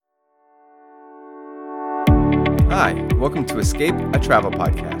Hi, welcome to Escape, a travel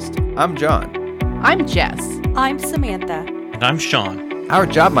podcast. I'm John. I'm Jess. I'm Samantha. And I'm Sean. Our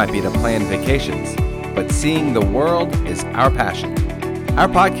job might be to plan vacations, but seeing the world is our passion. Our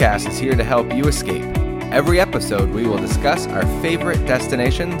podcast is here to help you escape. Every episode, we will discuss our favorite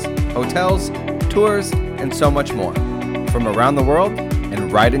destinations, hotels, tours, and so much more. From around the world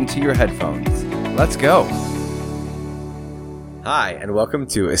and right into your headphones. Let's go. Hi, and welcome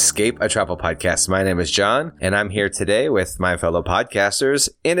to Escape, a Travel Podcast. My name is John, and I'm here today with my fellow podcasters,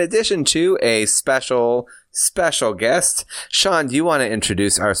 in addition to a special guest. Sean, do you want to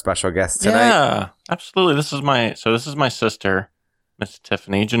introduce our special guest tonight? Yeah, absolutely. This is my sister, Miss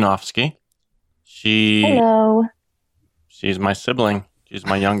Tiffany Janofsky. Hello. She's my sibling. She's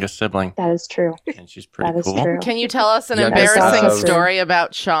my youngest sibling. That is true. And she's pretty That is cool. true. Can you tell us an Youngest embarrassing of- story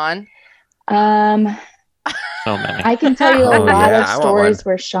about Sean? So many. I can tell you a Oh, lot yeah, of I want stories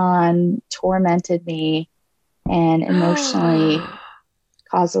one. where Sean tormented me and emotionally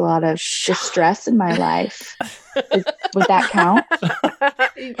caused a lot of distress in my life. Would that count?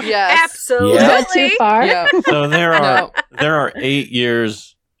 Yes. Is Absolutely. that too far? Yeah. So there No. are 8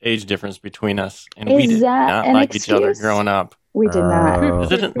 years age difference between us, and we Is did that not an like each other excuse? growing up. We did not. Oh.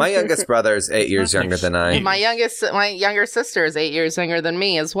 Is it- My youngest brother is 8 years younger than I. My younger sister is 8 years younger than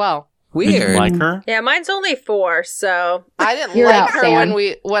me as well. Did you Weird. like her? Yeah, mine's only 4, so I didn't You're like out, her Sam.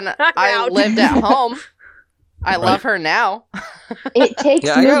 when I'm I out. lived at home. I love her now. It takes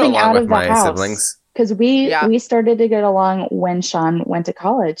Yeah, I got moving along out with of the my house. siblings. Because we Yeah. we started to get along when Sean went to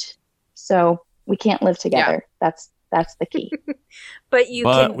college. So we can't live together. That's the key. but you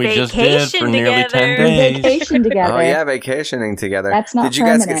But can we vacation just did for nearly 10 together. days. Vacation together. Oh, yeah, vacationing together. That's not Did you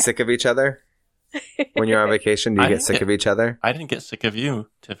guys get permanent. sick of each other? When you're on vacation, do you I get didn't sick get- of each other? I didn't get sick of you,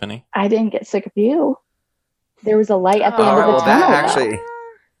 Tiffany. I didn't get sick of you. There was a light at the Oh, end of the well, that tunnel. actually...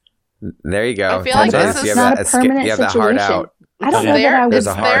 There you go. I feel like 10 this days, is you not have a that permanent you have that hard situation. out. I don't Yeah. know that I There's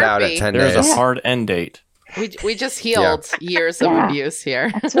was. a hard out at therapy. 10 There's days. a hard end date. We just healed years of Yeah. abuse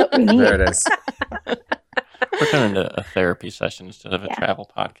here. That's what we need. There it is. We're turning into a therapy session instead of a Yeah.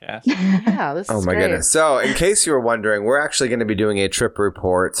 travel podcast. Yeah, this Oh is my great. goodness. So, in case you were wondering, we're actually going to be doing a trip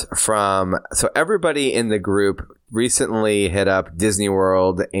report so everybody in the group recently hit up Disney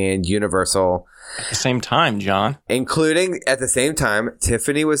World and Universal, At the same time, John. including at the same time,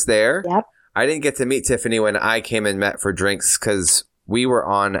 Tiffany was there. Yep. I didn't get to meet Tiffany when I came and met for drinks because we were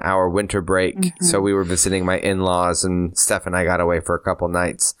on our winter break. Mhm. So we were visiting my in-laws and Steph and I got away for a couple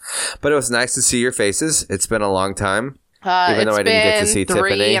nights. But it was nice to see your faces. It's been a long time. Even though It's I didn't get to see been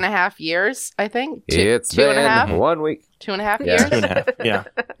 3.5 Tiffany. years, I think. It's two been and a half? 1 week. 2.5 Yeah. years. 2.5. Yeah.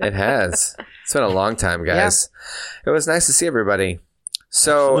 It has. It's been a long time, guys. It was nice to see everybody.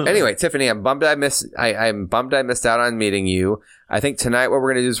 So Absolutely. anyway, Tiffany, I'm bummed I missed out on meeting you. I think tonight what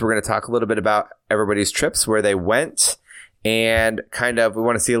we're going to do is we're going to talk a little bit about everybody's trips, where they went, and kind of we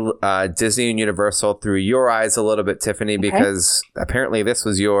want to see Disney and Universal through your eyes a little bit, Tiffany, Okay. because apparently this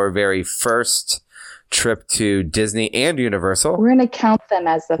was your very first trip to Disney and Universal. We're going to count them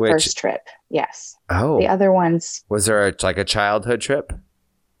as the Which- first trip. Yes. Oh, The other ones, was there a childhood trip?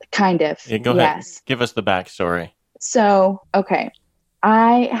 kind of. Yeah, go ahead. Yes. Give us the backstory. So, okay.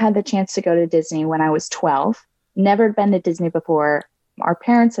 I had the chance to go to Disney when I was 12. Never been to Disney before. Our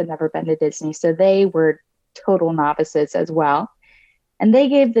parents had never been to Disney, so they were total novices as well. And they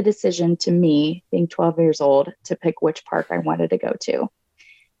gave the decision to me, being 12 years old, to pick which park I wanted to go to.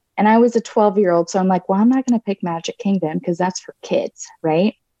 And I was a 12-year-old, so I'm like, well, I'm not going to pick Magic Kingdom because that's for kids,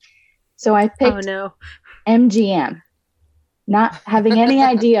 right? So I Oh picked no. MGM, not having any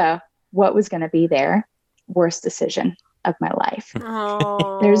idea what was going to be there. Worst decision of my life.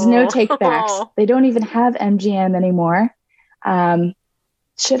 Oh. There's no take backs. They don't even have MGM anymore.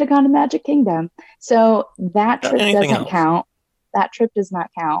 Should have gone to Magic Kingdom. So that trip Anything doesn't else? count. That trip does not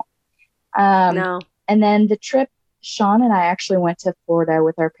count. No. And then the trip, Sean and I actually went to Florida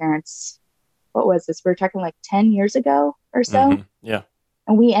with our parents. What was this? We were talking like 10 years ago or so. Mhm. Yeah.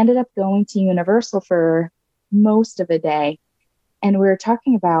 And we ended up going to Universal for most of a day. And we were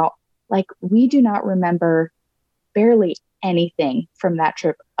talking about, like, we do not remember barely anything from that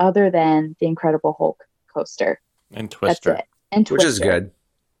trip other than the Incredible Hulk coaster. And Twister. That's it. And Which Twister. is good.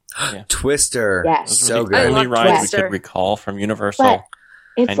 Yeah. Twister. Yes. Those So were the good. only love rides we Twister. could recall from Universal. But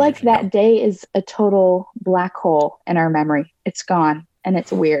it's 10 like years ago. that day is a total black hole in our memory. It's gone and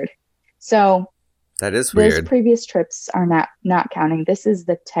it's weird. So That is those weird. previous trips are not counting. This is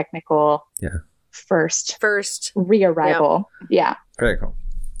the technical first First. re-arrival. Yeah. Very cool.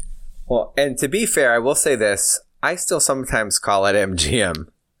 Well, and to be fair, I will say this. I still sometimes call it MGM.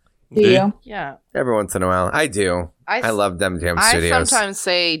 Do you? Yeah. Every once in a while. I do. I love them damn I studios. sometimes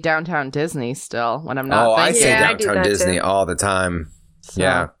say downtown Disney still when I'm not I thinking. say Yeah, I do downtown that Disney too. all the time. So-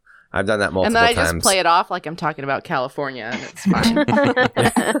 Yeah, I've done that multiple And then I times. just play it off like I'm talking about California, and it's fine.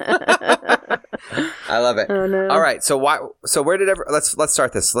 I love it. Oh no. All right, so where did let's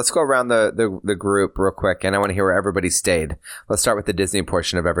start this. Let's go around the group real quick, and I want to hear where everybody stayed. Let's start with the Disney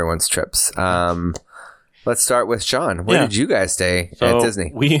portion of everyone's trips. Let's start with Sean. Where did you guys stay at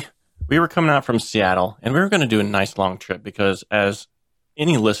Disney? We were coming out from Seattle, and we were going to do a nice long trip because, as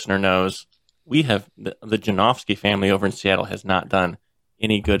any listener knows, we have the Janofsky family over in Seattle has not done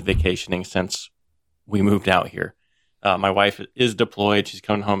any good vacationing since we moved out here. My wife is deployed; she's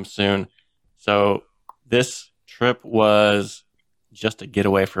coming home soon, so this trip was just a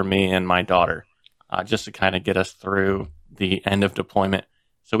getaway for me and my daughter, just to kind of get us through the end of deployment.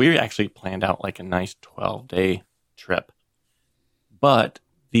 So we actually planned out like a nice 12-day trip, but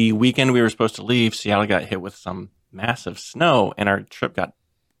the weekend we were supposed to leave, Seattle got hit with some massive snow, and our trip got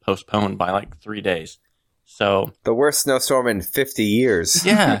postponed by like 3 days. So The worst snowstorm in 50 years.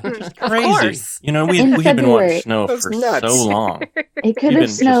 yeah, just Of crazy. course. You know, In we had been February. wanting snow That's for nuts. so long. It could We've have been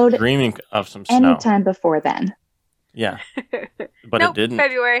snowed just dreaming of some snow. anytime before then. Yeah, but Nope, it didn't.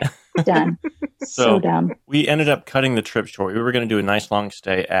 February. Done. so So- dumb. We ended up cutting the trip short. We were going to do a nice long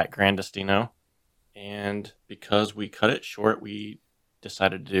stay at Grand Destino, and because we cut it short, we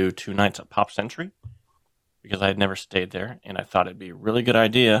decided to do 2 nights at Pop Century because I had never stayed there, and I thought it'd be a really good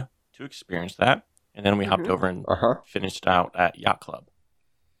idea to experience that. And then we hopped over and finished out at Yacht Club.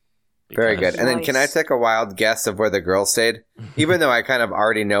 Very good. Because- And then can I Nice. take a wild guess of where the girls stayed? Even though I kind of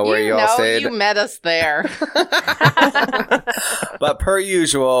already know where you all know stayed. you met us there. But per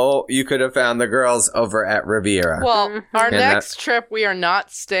usual, you could have found the girls over at Riviera. Well, our And next trip, we are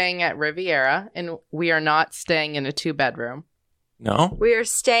not staying at Riviera, and we are not staying in a 2-bedroom. No? We are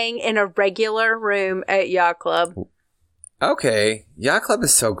staying in a regular room at Yacht Club. Okay. Yacht Club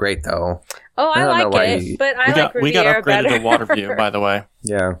is so great, though. Oh, I I don't know like why it, you- but I like we got Riviera upgraded better. to Waterview, by the way.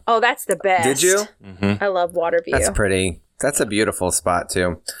 Yeah. Oh, that's the best. Did you? Hmm I love Waterview. That's pretty. That's a beautiful spot,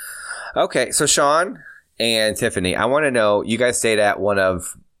 too. Okay, so Sean and Tiffany, I want to know, you guys stayed at one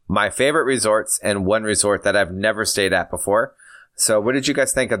of my favorite resorts and one resort that I've never stayed at before. So what did you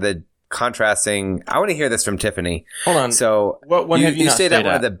guys think of the contrasting? I want to hear this from Tiffany. Hold on. So What one have you not stayed at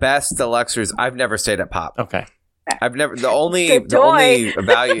one of at? the best deluxe resorts. I've never stayed at Pop. Okay. I've never, the only Dodoy.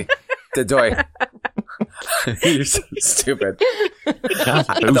 value, the Doy. You're so stupid. John's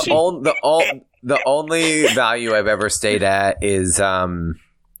bougie. The only value I've ever stayed at is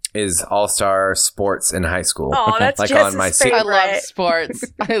All-Star Sports in high school. Oh, that's Like just on my his se- I favorite. love sports.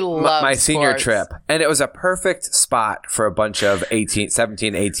 I love my senior sports. trip. And it was a perfect spot for a bunch of 17,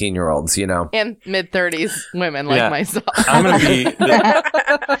 18-year-olds, you know. And mid-30s women like Yeah. myself. I'm going to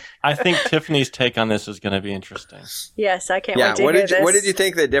be... I think Tiffany's take on this is going to be interesting. Yes, I can't Yeah, wait to hear this. what did you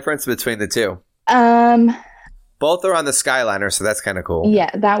think the difference between the two? Both are on the Skyliner, so that's kind of cool. Yeah,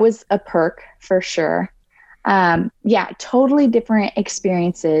 that was a perk for sure. Yeah, totally different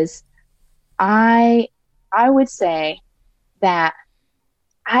experiences. I would say that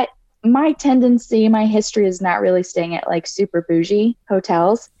my tendency, my history is not really staying at like super bougie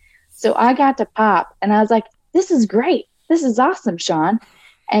hotels. So I got to Pop and I was like, this is great. This is awesome, Sean.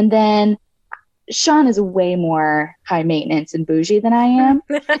 And then Sean is way more high maintenance and bougie than I am.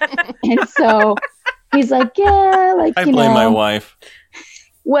 And so he's like, yeah, like, I you blame know, my wife.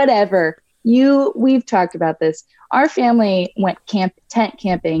 whatever. We've talked about this. Our family went tent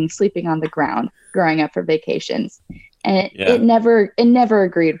camping, sleeping on the ground growing up for vacations. And it never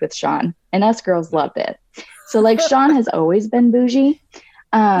agreed with Sean. And us girls loved it. So like Sean has always been bougie.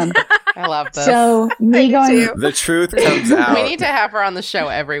 I love this. So me do going, too. The truth comes out. we need to have her on the show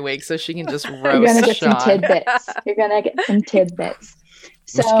every week so she can just you're gonna roast get some Sean. tidbits. You're gonna get some tidbits.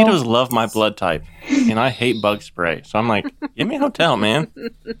 So Mosquitoes love my blood type, and I hate bug spray. So I'm like, give me a hotel, man.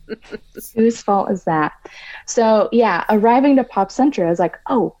 whose fault is that? So yeah, arriving to Pop Century, I was like,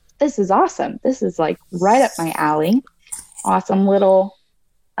 oh, this is awesome. This is like right up my alley. Awesome little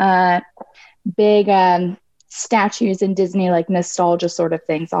big statues in Disney, like nostalgia sort of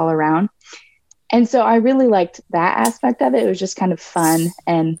things all around. And so I really liked that aspect of it. It was just kind of fun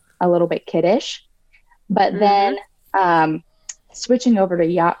and a little bit kiddish. But then switching over to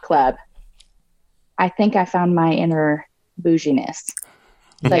Yacht Club, I think I found my inner bouginess.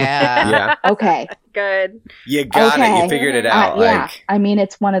 Like, Yeah. Yeah. okay. Good. You got it. Okay. You figured it out. Yeah. Like, I mean,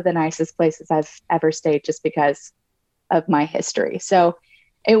 it's one of the nicest places I've ever stayed just because of my history. So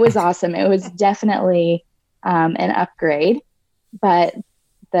it was awesome. It was definitely an upgrade, but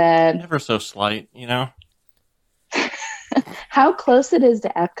Never so slight, you know? how close it is to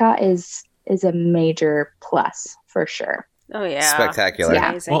Epcot is is a major plus for sure. Oh yeah, Spectacular. It's Yeah.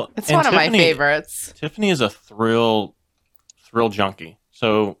 amazing. Well, It's and one of my Tiffany- favorites. Tiffany is a thrill junkie.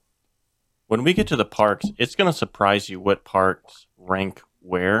 So when we get to the parks, it's going to surprise you what parks rank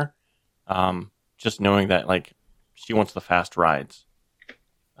where. Just knowing that, like, she wants the fast rides.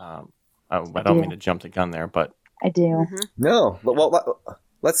 I don't mean to jump the gun there, but I do. Mhm. No, but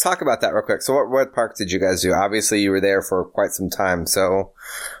let's talk about that real quick. So, what parks did you guys do? Obviously, you were there for quite some time,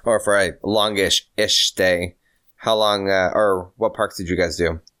 or for a longish-ish stay. How long, or what parks did you guys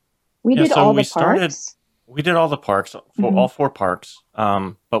do? We Yeah, did so all we the started- parks. we did all the parks, Mhm. all 4 parks.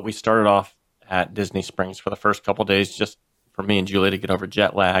 But we started off at Disney Springs for the first couple days, just for me and Julie to get over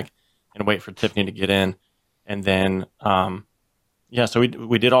jet lag and wait for Tiffany to get in. And then, so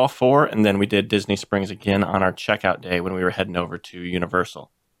we did all 4, and then we did Disney Springs again on our checkout day when we were heading over to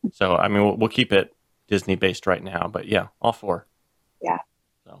Universal. So, I mean, we'll keep it Disney-based right now, but yeah, all 4. Yeah.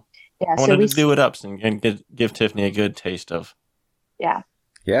 So Yeah, I so wanted we to do it up and give Tiffany a good taste of yeah.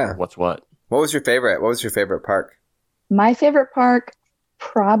 Yeah. what's what. What was your favorite? What was your favorite park? My favorite park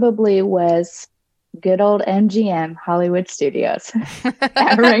probably was good old MGM Hollywood Studios.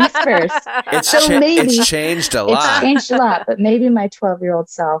 That ranks first. So maybe- It's changed a It's lot. changed a lot, but maybe my 12-year-old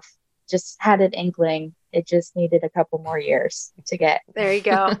self just had an inkling. It just needed a couple more years to get There you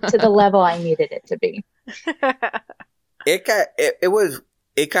go. to the level I needed it to be.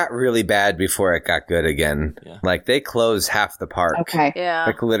 It got really bad before it got good again. Yeah. Like, they closed half the park. Okay. Yeah.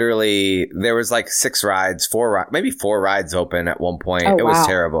 Like, literally, there was like 6 rides, 4 maybe 4 rides open at one point. Oh, It was wow.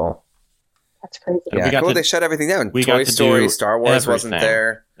 terrible. That's crazy. And Yeah, we got cool. to- They shut everything down. we got Toy to Story, do Star Wars wasn't everything.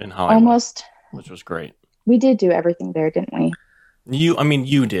 there. In Hollywood, Almost. which was great. We did do everything there, didn't we?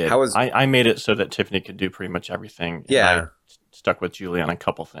 You did. How was- I made it so that Tiffany could do pretty much everything. and Yeah. I stuck with Julie on a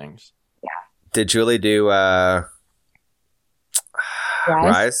couple things. Did Julie do Rise?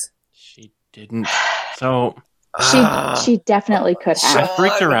 Rise? She didn't. So She definitely could I have.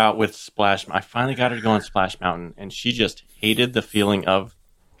 freaked her out with Splash. I finally got her to go on Splash Mountain, and she just hated the feeling of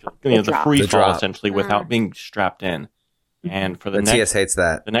the drop. free The fall drop. essentially without being strapped in. And for the Matthias next hates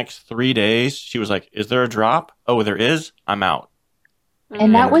that. 3 days, she was like, "Is there a drop? Oh, there is. I'm out."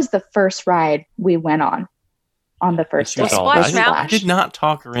 And that was the first ride we went on the first She was day. all, Splash was Mountain? I did not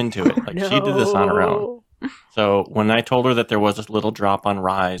talk her into it. Like, she did this on her own. So when I told her that there was this little drop on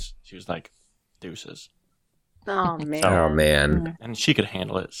Rise, she was like, "Deuces," Oh man. Oh man. and she could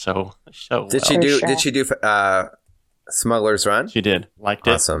handle it so Did well. she For do sure. did she do Smuggler's Run? She did. Liked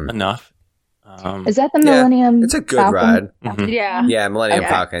Awesome. it enough. Is that the Yeah, Millennium It's a good Falcon? ride. Mhm. Yeah. Yeah, Millennium Okay.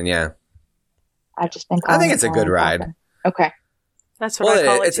 Falcon, yeah. I've just been I calling think it it's a good Millennium ride. Falcon. Okay. That's what I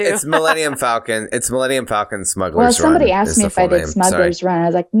call it too. it's Millennium Falcon. It's Millennium Falcon Smuggler's Well, Run. somebody is asked me the if I full did name. Smuggler's Run. I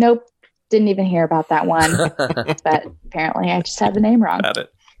was like, nope, didn't even hear about that one. Sorry. But apparently I just had the name wrong. Got it.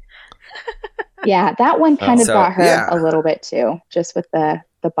 Yeah, that one kind of So, got her yeah. a little bit too, just with the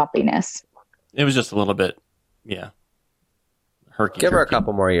bumpiness. It was just a little bit, yeah. Herky. Give her a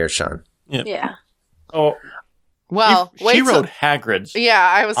couple more years, Sean. Yeah. Oh, Well, she wait till, rode Hagrid's. yeah,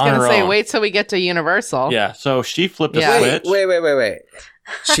 I was on gonna her say own. wait till we get to Universal. Yeah, so she flipped a Yeah. switch. Wait.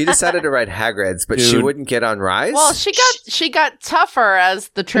 She decided to ride Hagrid's, but she Dude. wouldn't get on Rise? Well, she got tougher as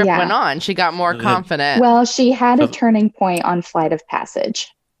the trip Yeah. went on. She got more Yeah. confident. Well, she had a So- turning point on Flight of Passage.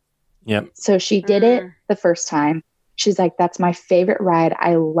 Yep. So she did it the first time. She's like, that's my favorite ride.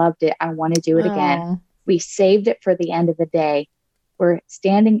 I loved it. I want to do it again. Oh. We saved it for the end of the day. We're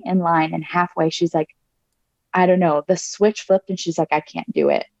standing in line, and halfway she's like, I don't know. The switch flipped, and she's like, I can't do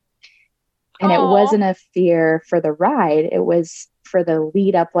it. And it Aw. wasn't a fear for the ride. It was for the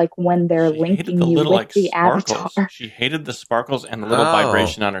lead up, like when they're She hated linking the you little, with like, the sparkles. avatar. She hated the sparkles and the little Oh.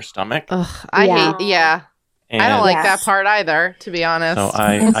 vibration on her stomach. Ugh, I Yeah. hate. Yeah, And I don't like Yeah. that part either. To be honest. So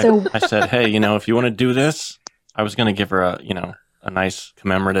And so- I said, hey, if you want to do this, I was going to give her a nice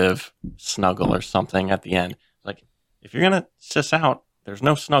commemorative snuggle or something at the end. Like, if you're going to sis out, there's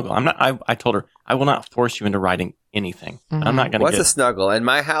no snuggle. I told her, I will not force you into riding anything. Mhm. I'm not going to What's get a snuggle? In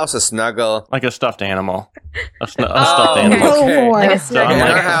my house, a snuggle. like a stuffed animal. A stuffed okay. animal. Okay. Oh, Like a So I'm In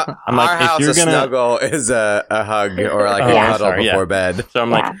snuggle. like- our like, our if house, you're a gonna- snuggle is a hug or like Oh, a I'm cuddle sorry, yeah. before bed. So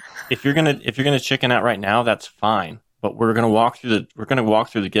I'm Yeah. like, if you're gonna chicken out right now, that's fine. But we're gonna walk through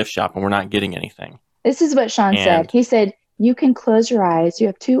the gift shop and we're not getting anything. This is what Sean And- said. He said, you can close your eyes. You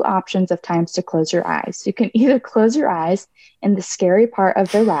have 2 options of times to close your eyes. You can either close your eyes in the scary part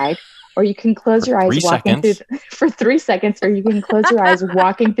of the ride, or you can close For your eyes 3 walking seconds. through for 3 seconds, or you can close your eyes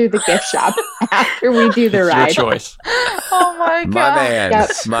walking through the gift shop after we do the It's ride. your choice. Oh my My god. man, Yep.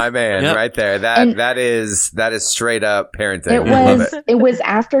 my man, Yep. right there. And- That is straight up parenting. It I love was it. it was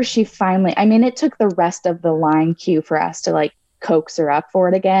after she finally, I mean, it took the rest of the line queue for us to like coax her up for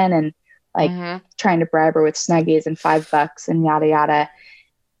it again, and like Mhm. trying to bribe her with Snuggies and $5 and yada yada.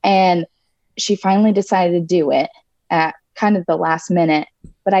 And she finally decided to do it at kind of the last minute.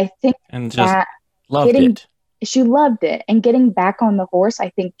 But I think And just that loved getting- it. she loved it, and getting back on the horse, I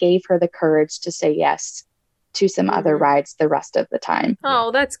think, gave her the courage to say yes to some other rides the rest of the time.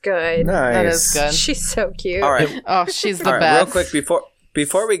 Oh, that's good. Nice. That is good. She's so cute. All right. Oh, she's the All right, best. real quick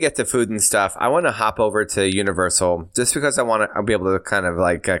before we get to food and stuff, I want to hop over to Universal just because I'll be able to kind of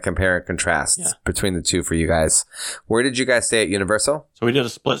like compare and contrast between the two for you guys. Where did you guys stay at Universal? So we did a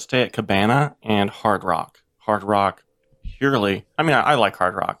split stay at Cabana and Hard Rock. Hard Rock, purely. I mean, I like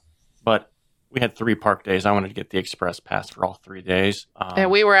Hard Rock, but we had 3 park days. I wanted to get the express pass for all 3 days. And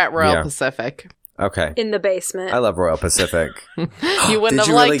we were at Royal Yeah. Pacific. Okay. In the basement. I love Royal Pacific. You wouldn't Did have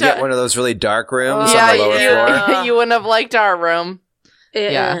you liked really get one of those really dark rooms yeah, on the lower floor? you wouldn't have liked our room.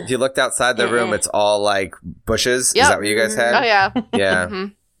 Yeah. If you looked outside the room, it's all like bushes. Yep. Is that what you guys had? Oh yeah. Yeah.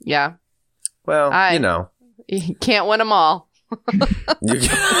 Mhm. Yeah. Well, you know. You can't win them all. You-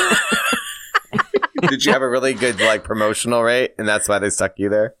 Did you have a really good like promotional rate, and that's why they stuck you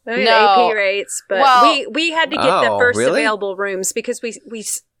there? I mean, No. AP rates, but Well- we had to get the Oh, first really? available rooms because we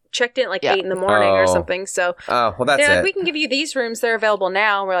checked in at like Yeah. 8 in the morning or Oh. something. So Oh, well, that's they're like, it. we can give you these rooms. They're available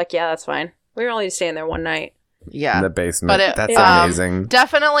now. And we're like, yeah, that's fine. We were only staying there one night. Yeah. In the basement. But That's Yeah. amazing.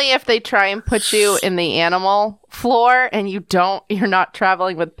 Definitely if they try and put you in the animal floor and you're not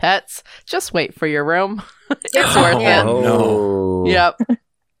traveling with pets, just wait for your room. It's worth Yeah. it. Oh. Yep.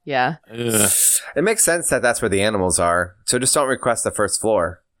 Yeah. Ugh. It makes sense that that's where the animals are. So just don't request the first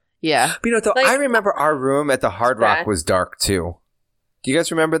floor. Yeah. But you know, though, Like- I remember our room at the Hard Rock bad. was dark too. Do you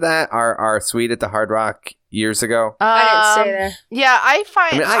guys remember that? Our suite at the Hard Rock years ago? I didn't stay there. Yeah, I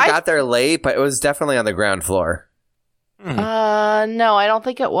find I mean, I got there late, but it was definitely on the ground floor. no, I don't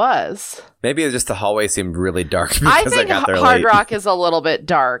think it was. Maybe it was just the hallway seemed really dark because I I, think got there Hard late. Rock is a little bit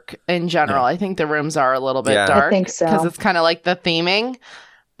dark in general. I think the rooms are a little bit Yeah. I dark. think so. Because it's kind of like the theming.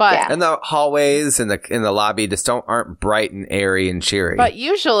 But Yeah. And the hallways in the lobby just aren't bright and airy and cheery. but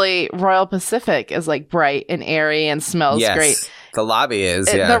usually Royal Pacific is like bright and airy and smells yes, great. the lobby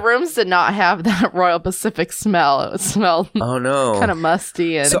is. Yeah. The rooms did not have that Royal Pacific smell. It smelled Oh no. kind of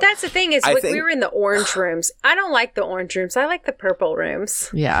musty and So- But that's the thing is I we think- were in the orange rooms. I don't like the orange rooms. I like the purple rooms.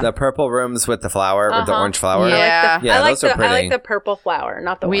 yeah. The purple rooms with the flower, with the Uh-huh. orange flower. Yeah. Yeah, I like those are I pretty. like the purple flower,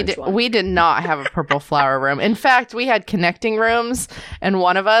 not the We orange did, one. we did not have a purple flower room. In fact, we had connecting rooms, and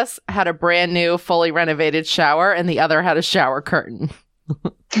one of us had a brand new, fully renovated shower, and the other had a shower curtain.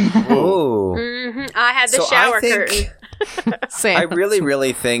 Ooh. I had the So shower I think, curtain. Same. I really,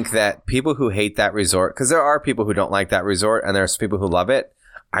 really think that people who hate that resort, because there are people who don't like that resort, and there's people who love it.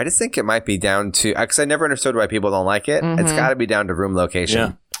 I just think it might be down to because I never understood why people don't like it. It's Mhm. got to be down to room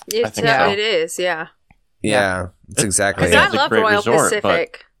location. Yeah. It's, think so. It is, yeah. Yeah, it's exactly. Because Yeah, I it's a love great Royal resort,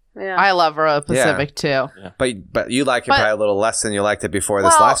 Pacific. Yeah. I love Royal Pacific too. But you like it But- probably a little less than you liked it before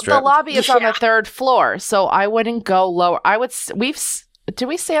this Well, last trip. the lobby is on Yeah. the third floor, so I wouldn't go lower. I would. Did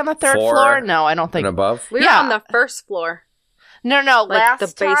we stay on the third Floor floor? No, I don't and think. above we were yeah. on the first floor. No, Like last the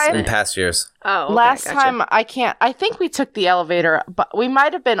time. basement. in past years. Oh, okay, Last gotcha. time I can't. I think we took the elevator, but we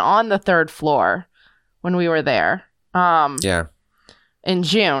might have been on the third floor when we were there. Yeah. In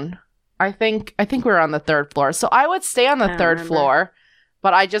June, I think we were on the third floor. So I would stay on the I don't third remember. floor,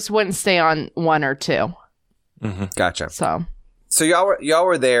 but I just wouldn't stay on 1 or 2. Mm-hmm. Gotcha. So So y'all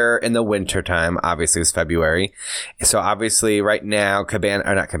were there in the winter time. Obviously, it was February. So obviously, right now, but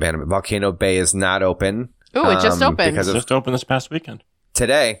Volcano Bay is not open. ooh, it just opened because of Just opened this past weekend,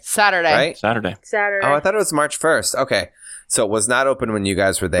 today, Saturday. right? Saturday. Saturday. Oh, I thought it was March 1st. Okay. So it was not open when you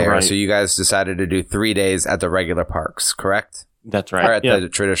guys were there. Right. So you guys decided to do 3 days at the regular parks, correct? That's Or right. at Yeah. the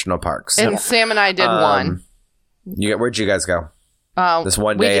traditional parks. And Sam and I did one. Where'd you guys go? This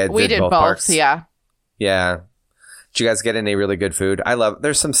one we day did, I we did did both both. parks. Yeah. Yeah. Did you guys get any really good food?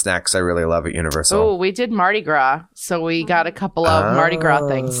 There's some snacks I really love at Universal. Oh, we did Mardi Gras, so we got a couple of Mardi Gras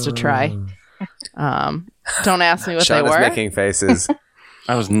things to try. Don't ask me what Sean they is were. making faces.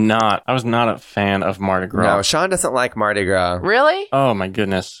 I was not a fan of Mardi Gras. No, Sean doesn't like Mardi Gras. Really? Oh my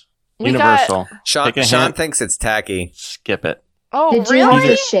goodness. We Universal. Sean Take a Sean hint. thinks it's tacky. Skip it. Oh, Did you have really?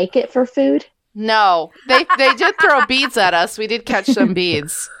 to shake it for food? No, they did throw beads at us. We did catch some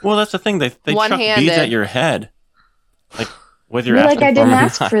beads. Well, that's the thing. They chuck One-handed. beads at your head. Like whether you're You're like, asking I for 'em didn't or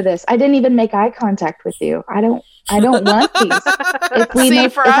ask not. for this. I didn't even make eye contact with you. I don't want these. See,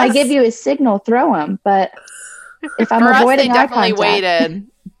 If for I us- give you a signal, throw them. But if I'm For us, they avoiding eye definitely contact, waited.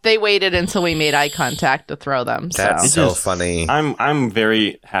 They waited until we made eye contact to throw them. So That's It's so just- funny. I'm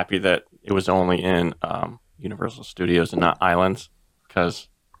very happy that it was only in Universal Studios and not Islands because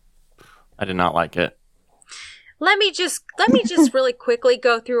I did not like it. Let me just really quickly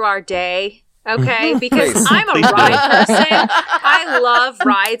go through our day, okay? Because Please. I'm a Please do. ride person. I love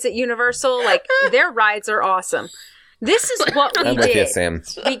rides at Universal. Like, their rides are awesome. This is what we I'm with you, did. Sam.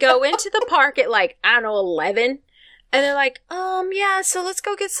 We go into the park at like, I don't know, 11. And they're like, yeah, so let's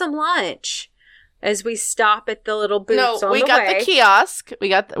go get some lunch. As we stop at the little booths on we the got way. the kiosk.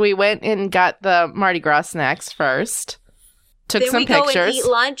 We went and got the Mardi Gras snacks first. Took Then some we go pictures. and eat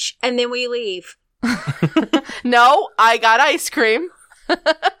lunch, and then we leave. No, I got ice cream.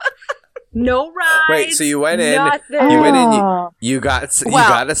 No rides. Wait, so you went in, nothing. You went in, Oh. you got Well,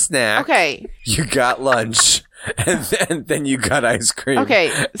 got a snack. Okay. You got lunch, and then you got ice cream. Okay.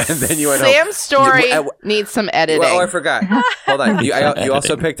 And then you went Sam's story You- needs some editing. Well, I forgot. Hold on. You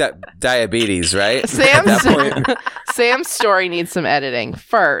also picked up diabetes, right? At that point. Sam's story needs some editing.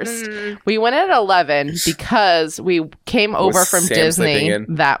 First, we went at 11 because we came over from Sam Disney sleeping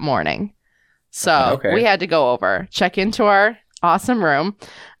in? that morning. So Okay. we had to go over, check into our awesome room.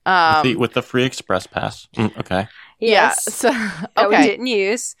 With the free express pass. Okay. Yes. Yeah. So That we okay. didn't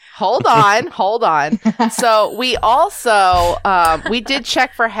use. Hold on. So we also we did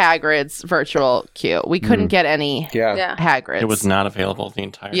check for Hagrid's virtual queue. We couldn't get any Yeah. Yeah. Hagrid's. It was not available the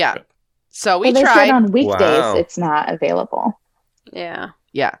entire Yeah. trip. So we Well, they tried. said on weekdays Wow. it's not available. Yeah.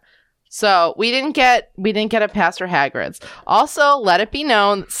 Yeah. So we didn't get a pass for Hagrid's. Also, let it be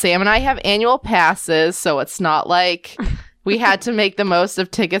known that Sam and I have annual passes, so it's not like we had to make the most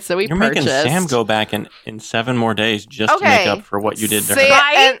of tickets that we You're purchased. making Sam go back in 7 more days just to make Okay. up for what you did to Sam- her.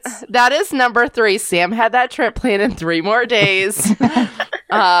 Right? and that is number 3. Sam had that trip planned in 3 more days.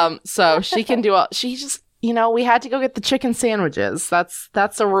 So she can do all. She just, we had to go get the chicken sandwiches. That's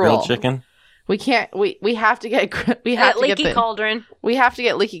a rule. Grilled chicken? We can't. We have to get. We have At to Leaky get the. Cauldron. We have to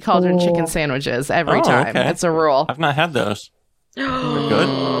get Leaky Cauldron Ooh. chicken sandwiches every Oh, time. okay. It's a rule. I've not had those.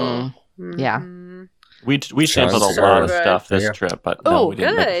 Good. Yeah. We sampled a Sounds lot of good. stuff this Yeah. trip, but no, Oh, we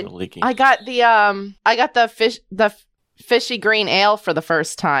didn't make it good. to Leaky. I got the fishy green ale for the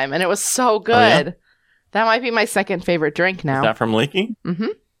first time, and it was so good. yeah? That might be my second favorite drink Is now. that from Leaky?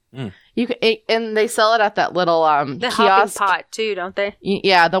 You can, and they sell it at that little The hopping kiosk. pot, too, don't they?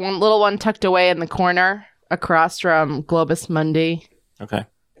 Yeah, the little one tucked away in the corner across from Globus Mundi. Okay.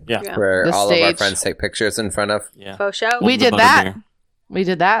 Yeah. Yeah. Where The all of our stage. friends take pictures in front of. Yeah. Faux show. We The did that. butterbeer. We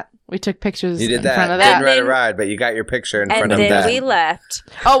did that. We took pictures You did in that. front of Didn't that. ride a then- ride, but you got your picture in And front of then that. we left.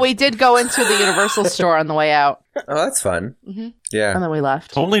 Oh, we did go into the Universal store on the way out, Oh, that's fun. and Yeah. then we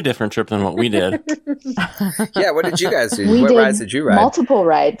left. Totally different trip than what we did. Yeah. What did you guys do? We What did rides did you ride? multiple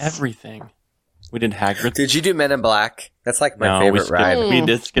rides. Everything. We did Hagrid. Did you do Men in Black? That's like my No, we favorite skipped. ride. Mm. We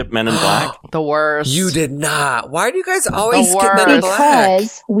did skip Men in Black. The worst. You did not. Why do you guys always The skip Men in worst. Black?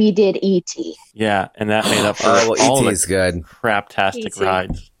 Because we did E ET. Yeah, and that made up for Oh, well, all E.T.'s the good. craptastic E.T.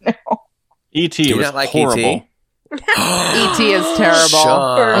 rides. E.T. Do you was not like horrible. E.T.? E.T. is terrible.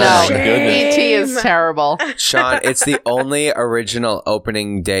 Sean. For No, my shame. goodness. E.T. is terrible. Sean, it's the only original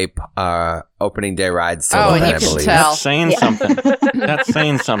opening day ride still Oh, open, and you I can believe. tell. That's saying Yeah. something. That's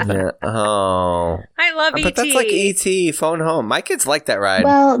saying something. Yeah. Oh. I love But E.T. that's like E.T. Phone Home. My kids like that ride.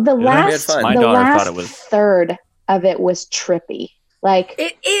 Well, the Yeah, we had last fun. My the daughter last thought it was- third of it was trippy. Like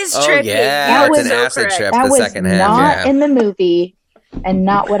It is Oh, trippy. yeah. That It's was an so acid correct. trip that the was second half. not Yeah. in the movie and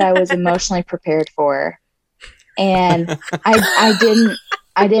not what I was emotionally prepared for. And I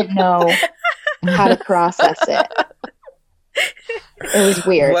didn't know how to process it. It was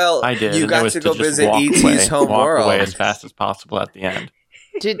weird. Well, I did. you and got it was to go just visit walk E.T.'s away, home walk world. away as fast as possible at the end.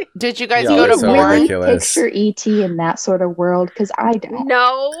 Did you guys Yeah, go to it's so Bourne? ridiculous. Picture ET in that sort of world because I don't.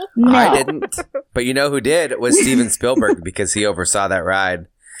 No. No. I didn't. But you know who did? It was Steven Spielberg because he oversaw that ride.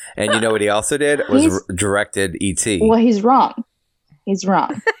 And you know what he also did? Was He's- directed E.T. Well, he's wrong. He's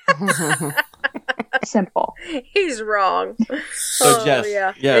wrong. Simple. He's wrong. So Oh, yes,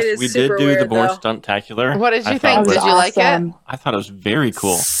 yeah. yes, It is we did super do the weird, Bourne though. Stuntacular. What did you I think? That thought was Did you like it? awesome. I thought it was very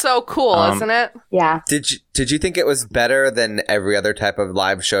cool. So cool, isn't it? Yeah. Did you think it was better than every other type of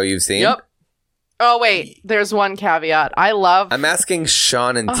live show you've seen? Yep. Oh wait, there's one caveat. I love. I'm asking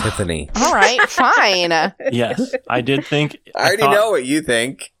Sean and Tiffany. All right, fine. Yes, I did think. I already thought- know what you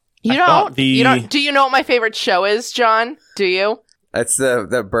think. You I thought don't. the- You don't. Do you know what my favorite show is, John? Do you? That's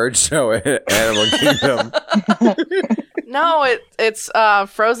the bird show at Animal Kingdom. No, it's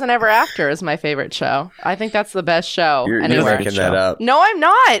Frozen Ever After is my favorite show. I think that's the best show You're anywhere. making that up. No, I'm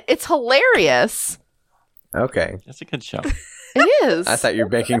not. It's hilarious. Okay. It's a good show. It is. I thought you were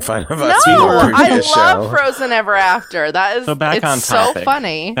making fun of No, us. We were I the love show. Frozen Ever After. That is So back it's on so topic.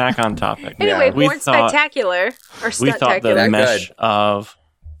 funny. Back on topic. Anyway, Yeah. We Born thought- Spectacular or We thought the Stuntacular. That mesh good. of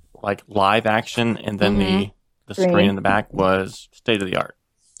like live action and then the screen Screen. in the back was state of the art.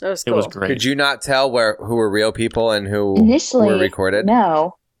 That was It cool. was great. Could you not tell who were real people and who Initially, were recorded?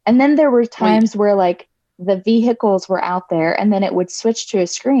 no. And then there were times where like the vehicles were out there and then it would switch to a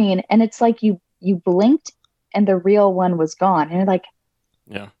screen and it's like you blinked and the real one was gone. And you're like,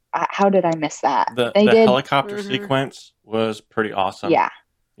 Yeah. how did I miss that? The They did. helicopter Mhm. sequence was pretty awesome. Yeah.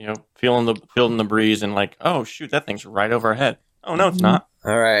 You know, feeling the breeze and like, oh shoot, that thing's right over our head. Oh no, it's Mhm. not.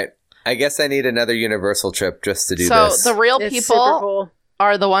 All right. I guess I need another Universal trip just to do So this. the real It's super people cool.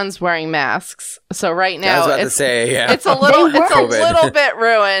 are the ones wearing masks. So right I was now about to it's say, yeah. it's a little They it's a were. little bit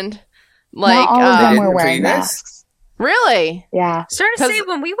ruined. Like Not all of They them didn't were for wearing you guys? masks. really? Yeah. Starting to 'Cause- say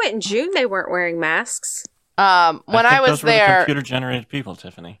when we went in June, they weren't wearing masks. When think I was those were the there, computer generated people,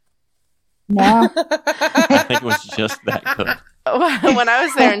 Tiffany. No. I think it was just that good. when I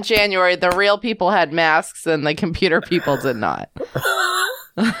was there in January, the real people had masks and the computer people did not.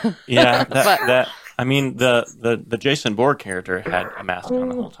 Yeah, But- I mean, the Jason Bourne character had a mask on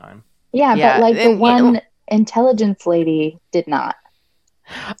the whole time. Yeah, Yeah, but like the and- one intelligence lady did not.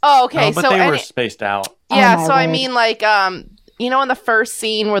 Oh, okay. No, but So they were any- spaced out. yeah, Oh, my so I word. mean, like, you know, in the first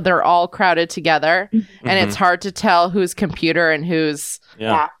scene where they're all crowded together, and it's hard to tell who's computer and who's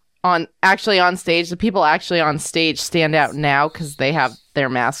Yeah. actually on stage. The people actually on stage stand out now because they have their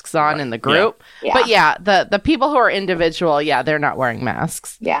masks on in the group. Yeah. But yeah, the people who are individual, yeah, they're not wearing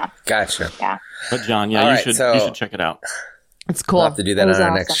masks. Yeah. Gotcha. But John, yeah, All you right, should so- you should check it out. It's We'll cool. have to do that That was on our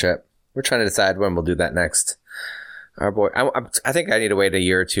awesome. next trip. We're trying to decide when we'll do that next. Our boy, I think I need to wait a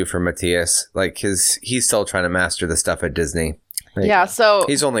year or two for Matthias, like, because he's still trying to master the stuff at Disney. Like, Yeah, so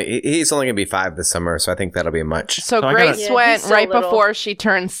he's only gonna be 5 this summer, so I think that'll be much. So So I Grace gotta- Yeah, he's went still right little. before she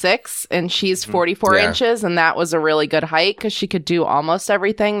turned 6, and she's 44 Yeah. inches, and that was a really good height because she could do almost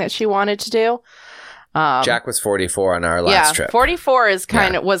everything that she wanted to do. Jack was 44 on our last trip. 44 is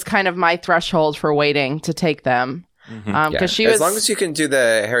was kind of my threshold for waiting to take them Mhm. because Yeah. she as was long as you can do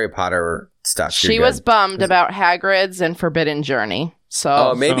the Harry Potter stuff. she you're was good. bummed about Hagrid's and Forbidden Journey. So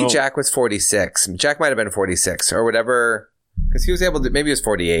Oh, maybe So- Jack was 46. Jack might have been 46 or whatever, because he was able to. Maybe he was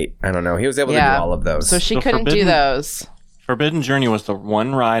 48. I don't know. He was able to Yeah. do all of those. so she So couldn't do Forbidden- those. Forbidden Journey was the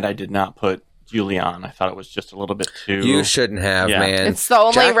one ride I did not put Julie on. I thought it was just a little bit too. you shouldn't have, Yeah. man. It's the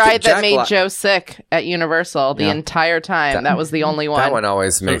only Jack- ride that Jack made li- Joe sick at Universal the Yeah. entire time. That was the only one. That one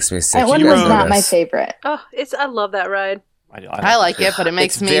always makes me sick. That one He was rode not my this. favorite. Oh, I love that ride. I like it, but it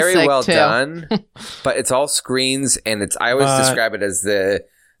makes It's me very sick well too. done, but it's all screens, and I always But- describe it as the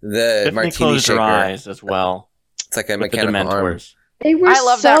Tiffany martini closed her shaker. eyes as well It's like a with the mechanical arm. Dementors. They were I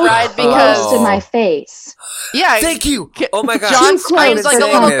love so that ride because- close to my face. Yeah, Thank you. Oh my gosh, John Too screams close like a for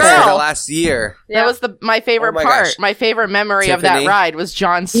little this For the girl. last year. That was my favorite Oh my part. gosh. My favorite memory of that Tiffany? ride was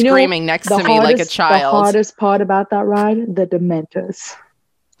John You know, screaming next The to me like a hardest- child. The hardest part about that ride, the Dementors.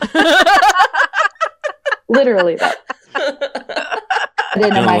 Literally, that. I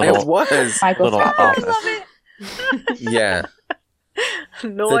didn't know It Michael. It was. Michael Little Scott. office. Love it. Yeah.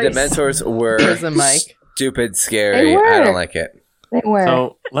 Noise. The Dementors were There's a mic. stupid scary. They were. I don't like it. They were.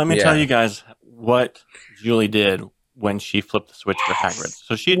 So let me Yeah. tell you guys what Julie did when she flipped the switch for Hagrid.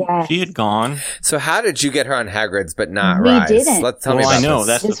 So she had gone. So how did you get her on Hagrid's but not We Rise? didn't. Let's tell me Well, about I know this.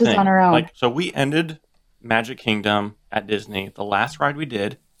 that's This the was thing. on her own. Like, so we ended Magic Kingdom at Disney. The last ride we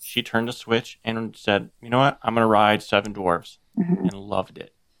did, she turned a switch and said, "You know what? I'm going to ride Seven Dwarfs," Mhm. and loved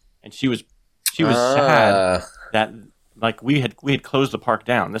it. And she was sad Ah. that like we had closed the park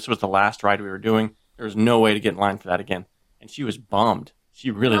down. This was the last ride we were doing. There was no way to get in line for that again, and she was bummed. She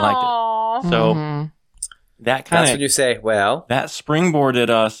really liked Aw. it. So Mhm. that That's kind when of you say, well, that springboarded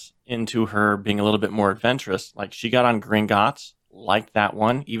us into her being a little bit more adventurous. Like she got on Gringotts, liked that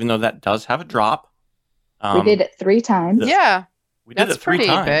one, even though that does have a drop. we did it 3 times. the- Yeah, We did that's it 3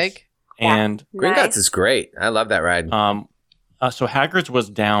 pretty times. big. And Gringotts Nice. is great. I love that ride. so Hagrid's was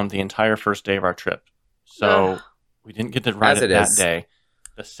down the entire first day of our trip. So Ugh. we didn't get to ride As it it that is. day.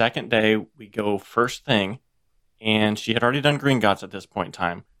 The second day, we go first thing, and she had already done Gringotts at this point in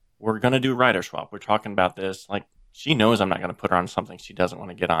time. We're going to do rider swap. We're talking about this. Like, she knows I'm not going to put her on something she doesn't want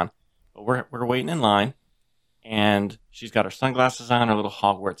to get on. But we're waiting in line, and she's got her sunglasses on, her little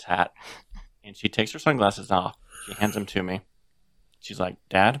Hogwarts hat, and she takes her sunglasses off. She hands them to me. She's like,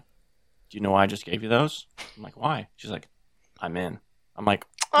 "Dad, do you know why I just gave you those?" I'm like, "Why?" She's like, "I'm in." I'm like,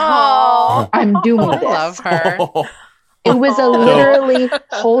 Oh, I'm doing I this. love her. It was a literally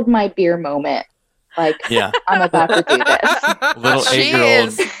hold my beer moment. Like, yeah. I'm about to do this. Little She 8-year-old.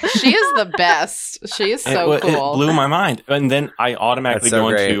 is the best. She is so it cool. blew my mind, and then I automatically That's so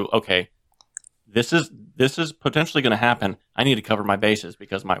go great. into okay, this is potentially going to happen. I need to cover my bases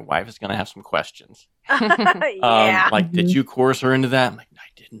because my wife is going to have some questions. Yeah. Like, did you coerce her into that? I'm like, I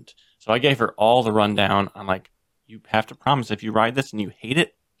didn't. So I gave her all the rundown. I'm like, you have to promise if you ride this and you hate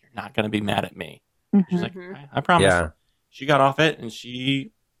it, not going to be mad at me. Mhm. She's like, I promise. Yeah. She got off it, and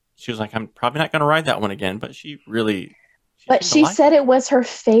she was like, I'm probably not going to ride that one again. But she But seemed to she like said it. it was her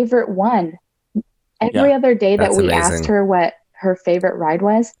favorite one. Every other day that That's we amazing. asked her what her favorite ride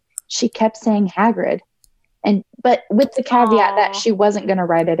was, she kept saying Hagrid. But with the caveat that Aw. she wasn't going to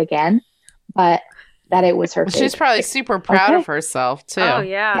ride it again, but that it was her Well, favorite. she's probably super proud Okay. of herself too. Oh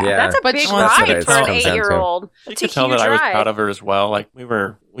yeah. Yeah. That's a But big well, that's what ride it for an comes down to. 8-year-old. She That's a could tell huge that I was ride. proud of her as well. Like we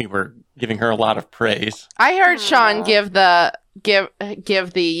were giving her a lot of praise. I heard Aw. Sean give the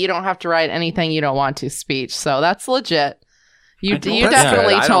you don't have to write anything you don't want to speech, so that's legit. You I don't- you That's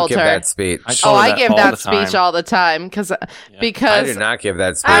definitely good. I don't told give her. that speech. I Oh, told her I that give all that the speech time. all the time because I because do not give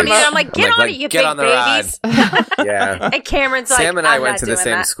that speech. I mean, I'm like, I'm get like, on it, you get big on the ride. babies. Yeah. And Cameron's like, Sam and I I'm went not to the doing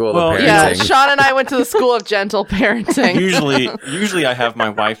same that. school Well, of parenting. yeah, Sean and I went to the school of gentle parenting. Usually I have my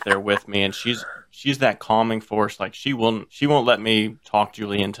wife there with me, and she's that calming force. Like she won't let me talk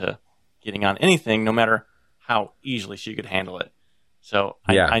Julie into getting on anything, no matter how easily she could handle it. So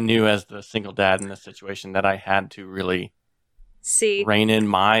Yeah. I knew as the single dad in this situation that I had to really See, rein in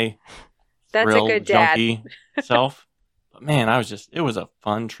my that's a thrill good dad. junkie self. But man, it was a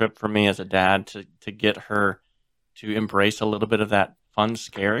fun trip for me as a dad to get her to embrace a little bit of that fun,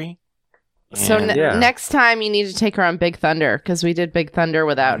 scary. So And- Yeah. next time you need to take her on Big Thunder because we did Big Thunder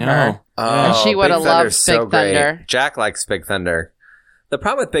without No. her. Oh, And she would've Big Thunder's loved so Big Thunder. great. Jack likes Big Thunder. The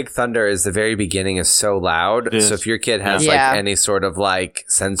problem with Big Thunder is the very beginning is so loud. It is. So if your kid has Yeah. like any sort of like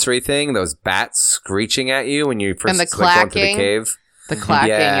sensory thing, those bats screeching at you when you first And the like, go into the clacking. cave. The clacking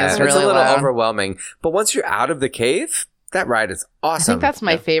yeah, is it's really a little loud. overwhelming. But once you're out of the cave, that ride is I awesome. think that's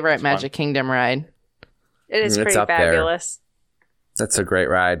my Yeah, favorite it's fun. Magic Kingdom ride. It is It's pretty up there. fabulous. That's a great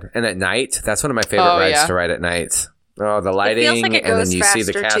ride. And at night, that's one of my favorite Oh, rides yeah. to ride at night. Oh, the lighting, feels like it and then goes you see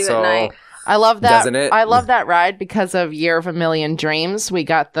the faster, too, at castle. night. I love that. Doesn't it? I love that ride because of Year of a Million Dreams. We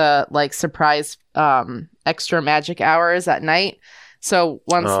got the like surprise extra magic hours at night. So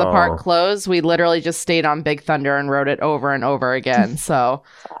once the Oh. park closed, we literally just stayed on Big Thunder and rode it over and over again. So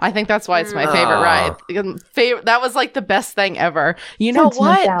I think that's why it's my favorite Aw. ride. That was like the best thing ever. You know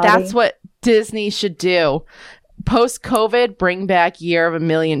what? Sentimentality. That's what Disney should do. Post COVID, bring back Year of a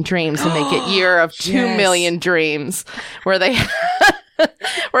Million Dreams and make it Year of 2 Yes. Million Dreams, where they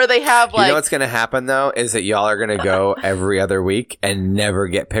where they have You like know what's going to happen, though, is that y'all are going to go every other week and never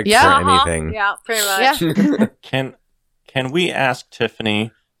get picked Yeah. for anything. Yeah, pretty much. yeah. Can we ask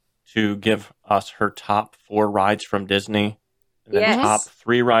Tiffany to give us her top 4 rides from Disney, and then Yes. top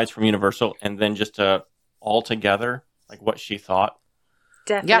 3 rides from Universal, and then just all together, like what she thought?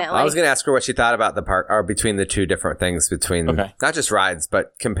 Definitely. I was going to ask her what she thought about the park, or between the two different things, between Okay. not just rides,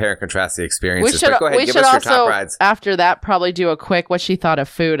 but compare and contrast the We experiences. should But go ahead, we give should us your also top rides. after that probably do a quick what she thought of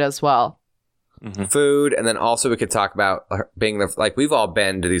food as well. Mm-hmm. Food, and then also we could talk about her being the, like, we've all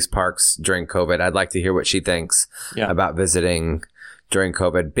been to these parks during COVID. I'd like to hear what she thinks Yeah. about visiting during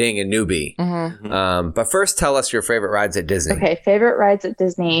COVID, being a newbie. Mm-hmm. But first, tell us your favorite rides at Disney. Okay, favorite rides at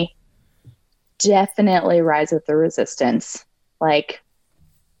Disney. Definitely Rise of the Resistance. Like,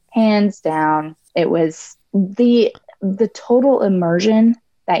 hands down, it was the total immersion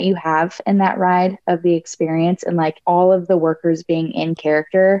that you have in that ride of the experience, and like all of the workers being in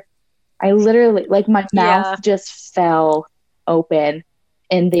character. I literally, like, my Yeah. mouth just fell open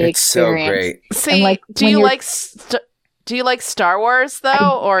in the It's so experience. great. See, like, do when you you're- like do you like Star Wars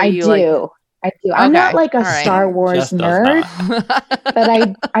though, or are I you do. like? I do. I'm not Okay, like a all right. Star Wars Jess does nerd, not.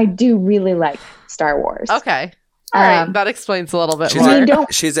 but I do really like Star Wars. Okay, all right, Um, that explains a little bit She's more. You a,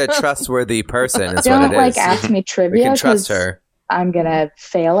 don't- she's a trustworthy person, is Don't what it like is. ask me We trivia can trust 'cause her. I'm gonna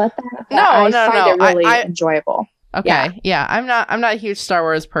fail at that. But No, I no, find no. it really I- enjoyable. Okay, yeah, I'm not a huge Star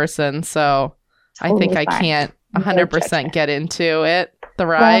Wars person, so I think Totally I fine. can't No 100% judgment. get into it. The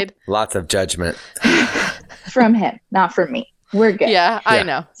ride, Lots of judgment. From him, not from me. We're good. yeah, I Yeah.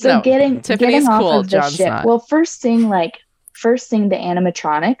 know. So No, getting Tiffany's off cool, of the John's ship. not. Well, first seeing the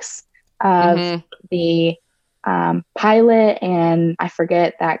animatronics of Mhm. the pilot, and I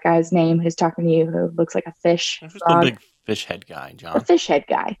forget that guy's name who's talking to you, who looks like a fish, Who's the frog, big fish head guy, a John? fish head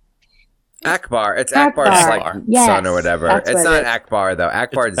guy. Akbar. It's Akbar. Akbar's like Yes, son or whatever. that's It's what not it is. Akbar though.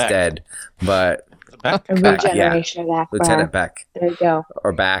 Akbar's Beck. dead, but Beck? A Beck, yeah. regeneration of Akbar. Lieutenant Beck There you go.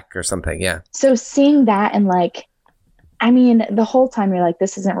 or Back or something. Yeah. So seeing that, and like, I mean, the whole time you're like,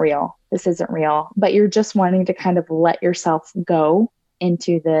 this isn't real. This isn't real. But you're just wanting to kind of let yourself go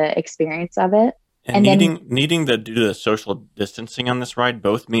into the experience of it. And And then- needing to do the social distancing on this ride,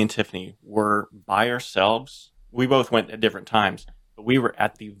 both me and Tiffany were by ourselves. We both went at different times, but we were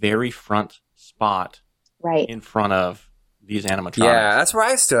at the very front spot Right. in front of these animatronics. Yeah, that's where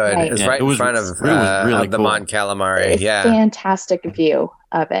I stood. Right. It was Yeah, right it in was front of, really the cool. Mon Calamari. It's Yeah. fantastic view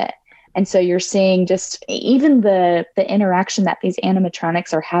of it. And so you're seeing just even the interaction that these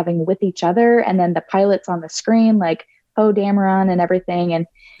animatronics are having with each other, and then the pilots on the screen, like Poe Dameron and everything, and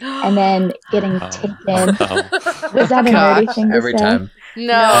then getting taken. Was that a Gosh. nerdy thing to Every say? time.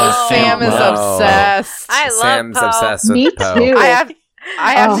 No, Sam is No. obsessed. I love Sam's Poe. obsessed with Me Poe. too. I have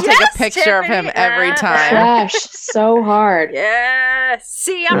to take Yes, a picture of him Tiffany. every time. Trash so hard. Yeah.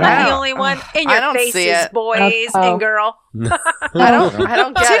 See, I'm Yeah. not the only one in I your don't see faces, it. boys Oh. and girl. I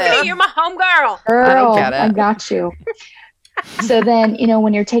don't get Tiffany, it. you're my homegirl. Girl, get it. I got you. So then,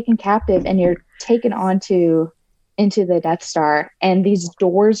 when you're taken captive and you're taken into the Death Star, and these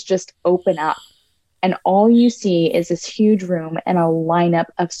doors just open up, and all you see is this huge room and a lineup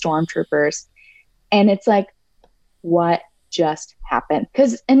of stormtroopers. And it's like, what just happened?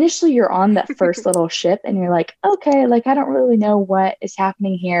 Because initially you're on that first little ship and you're like, okay, like I don't really know what is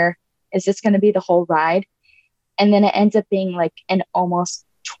happening here. Is this going to be the whole ride? And then it ends up being like an almost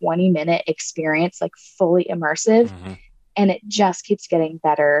 20-minute experience, like fully immersive. Mhm. And it just keeps getting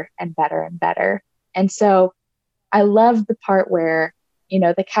better and better and better. And so I love the part where,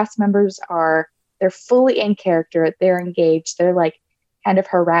 the cast members they're fully in character, they're engaged, they're like kind of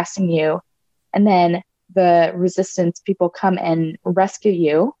harassing you. And then the resistance people come and rescue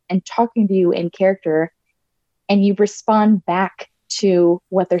you and talking to you in character, and you respond back to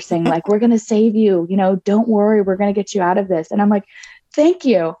what they're saying, like, we're going to save you, don't worry, we're going to get you out of this. And I'm like, thank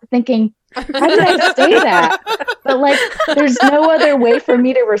you. Thinking, how did I say that? But like, there's no other way for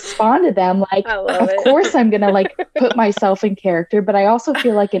me to respond to them. Like, I love of it. course I'm going to like put myself in character, but I also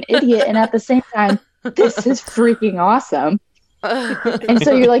feel like an idiot. And at the same time, this is freaking awesome. And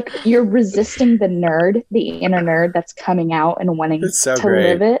so you're resisting the inner nerd that's coming out and wanting It's so to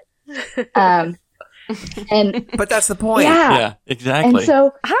great. live it. And But that's the point. yeah. Yeah, exactly. And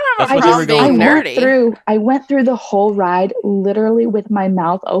so I don't have That's a what they were problem being going nerdy. I went through the whole ride literally with my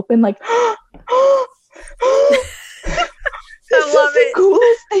mouth open, like, this love is the it.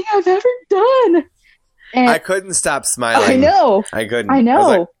 coolest thing I've ever done. And I couldn't stop smiling. I know. I couldn't. I was know.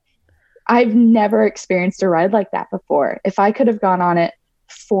 like, I've never experienced a ride like that before. If I could have gone on it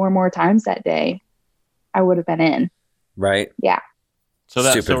 4 more times that day, I would have been in. right? so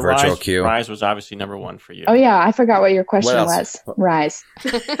Stupid virtual Rise, queue. Rise was obviously number one for you. Oh yeah, I forgot what your question What else? was. Rise.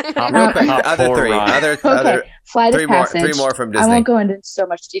 Top, Real quick, top the other four three. Rise. Other Flight three of more. Passage. Three more from I Disney. won't go into so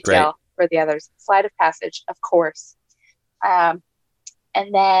much detail for the others. Flight of Passage, of course. And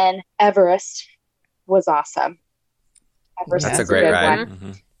then Everest was awesome. Everest That's is a great good ride.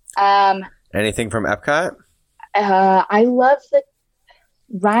 one. Mhm. Anything from Epcot? I love the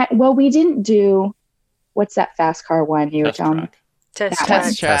right. Well, we didn't do what's that fast car one you were Test telling me? track. Test That track.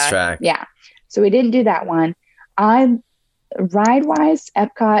 one. Test track. Yeah. So we didn't do that one. Ride wise,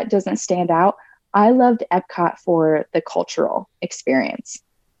 Epcot doesn't stand out. I loved Epcot for the cultural experience.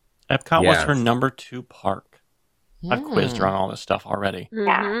 Epcot was Yeah. her number 2 park. I've quizzed her on all this stuff already.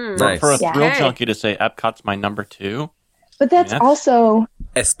 Mhm. Nice. For a Yeah. thrill Okay. junkie to say Epcot's my number 2, But that's Yes. also,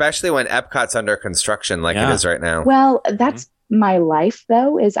 Especially when Epcot's under construction like Yeah. it is right now. well, that's my life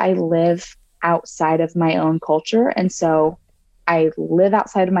though, is I live outside of my own culture. And so I live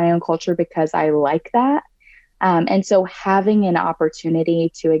outside of my own culture because I like that. And so having an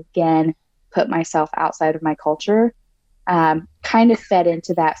opportunity to again put myself outside of my culture kind of fed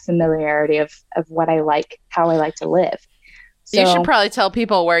into that familiarity of what I like, how I like to live. So, You should probably tell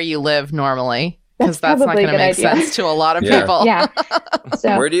people where you live normally, because That's that's not probably going a to make good idea. sense to a lot of Yeah. people. yeah.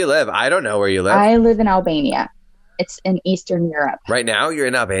 So Where do you live? I don't know where you live. I live in Albania. It's in Eastern Europe. Right now, you're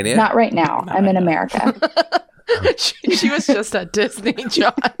in Albania? Not right now. Not I'm right in now. America. she was just at Disney,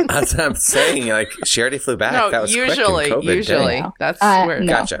 John. That's what I'm saying. Like, she already flew back. No, that was usually, quick in COVID. usually Dang. that's No. where.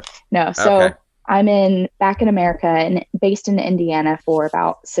 Gotcha. No, so Okay. I'm back in America and based in Indiana for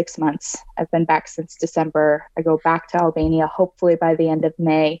about 6 months. I've been back since December. I go back to Albania hopefully by the end of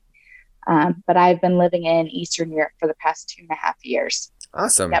May. But I've been living in Eastern Europe for the past 2.5 years.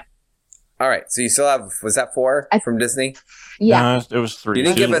 Awesome. Yep. All right. So you still have, was that 4 from Disney? Yeah, No, it was 3. You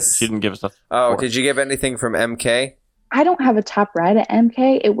didn't she give didn't- us- She didn't give us a Oh, 4. did you give anything from MK? I don't have a top ride at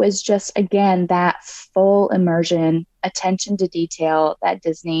MK. It was just, again, that full immersion, attention to detail that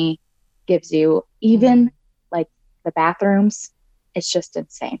Disney gives you. Even like the bathrooms, it's just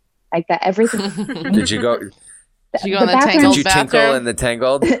insane. Like that, everything. Did you go? Did you go in the bathrooms- Did Tangled you tinkle bathroom? in the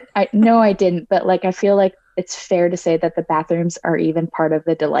Tangled? No, I didn't. But like, I feel like it's fair to say that the bathrooms are even part of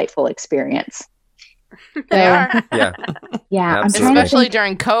the delightful experience. They are. Yeah. Yeah, I'm Absolutely. trying to Especially think.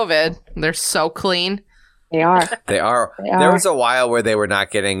 during COVID. They're so clean. They are. They are. They There are. was a while where they were not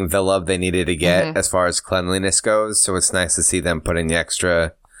getting the love they needed to get Mhm. as far as cleanliness goes. So it's nice to see them putting the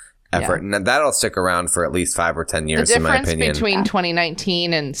extra effort. And that'll stick around for at least 5 or 10 The years, in my difference opinion. between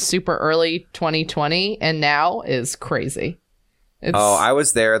 2019 and super early 2020 and now is crazy. It's, I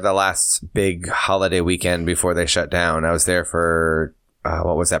was there the last big holiday weekend before they shut down. I was there for,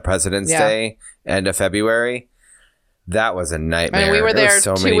 what was that, President's Yeah. Day, end of February. That was a nightmare. I mean, we were There there was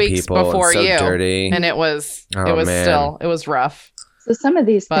so 2 many weeks people and before so you, dirty. and it was Oh, man. it was rough. So some of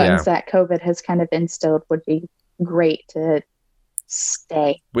these But- things that COVID has kind of instilled would be great to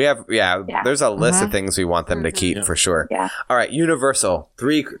stay. We have, Yeah. there's a list Uh-huh. of things we want them to keep Yeah. for sure. Yeah. All right, Universal.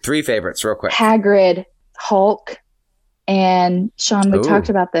 Three favorites, real quick. Hagrid, Hulk, and Sean, we Ooh. talked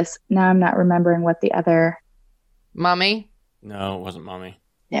about this. Now I'm not remembering what the other. Mummy, No, it wasn't Mommy.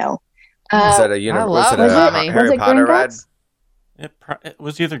 No. Was that a I was love it a Mummy. Harry was it Potter ride? Gringotts? It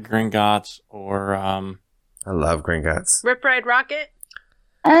was either Gringotts or I love Gringotts. Rip Ride Rocket.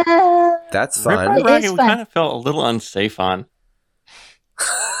 That's Rip fun. Ride It Rocket. is We fun. kind of felt a little unsafe on.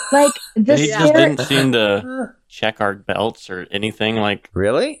 Like the They just scary. didn't seem to check our belts or anything. Like,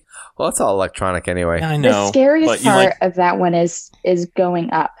 Really? Well, it's all electronic anyway. yeah, I The know. scariest but you part like, of that one is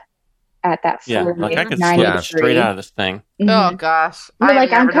going up at that yeah, 40, like I could 90 slip Yeah. straight out of this thing. Mhm. oh gosh, But, I've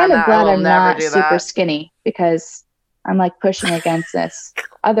like I'm never done kind of that. I glad will I'm never not do super that. skinny because I'm like pushing against this.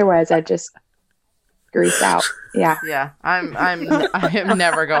 Otherwise, I just grease out. Yeah. Yeah, I am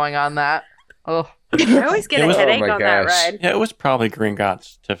never going on that. Oh, I always get It a was- headache oh my on that gosh. ride. Yeah, it was probably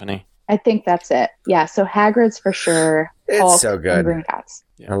Gringotts, Tiffany. I think that's it. Yeah. So Hagrid's for sure. It's Hulk so good. And Gringotts.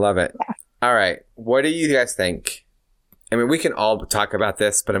 I love it. All right. What do you guys think? I mean, we can all talk about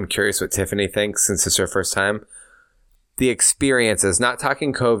this, but I'm curious what Tiffany thinks since it's her first time. The experiences, not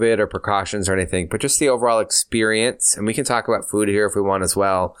talking COVID or precautions or anything, but just the overall experience. And we can talk about food here if we want as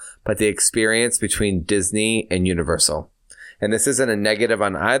well, but the experience between Disney and Universal. And this isn't a negative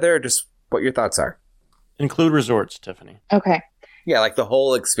on either, just what your thoughts are. Include resorts, Tiffany. Okay. Yeah, like the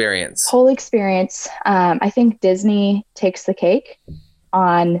whole experience. Whole experience. I think Disney takes the cake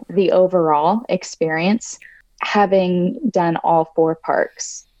on the overall experience, having done all 4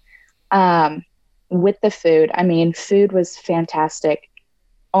 parks. With the food, I mean, food was fantastic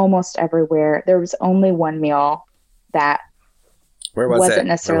almost everywhere. There was only one meal that Where was wasn't it?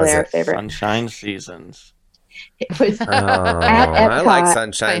 necessarily Where our was it? favorite. Sunshine Seasons. It was Oh, At I like Epcot.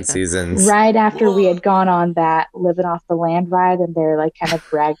 Sunshine Seasons. right after we had gone on that Living Off the Land ride, and they're like kind of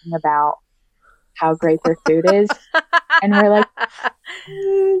bragging about how great their food is. And we're like,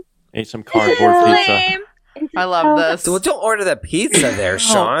 Ate some cardboard pizza. Lame. I love this. Well, don't order the pizza there,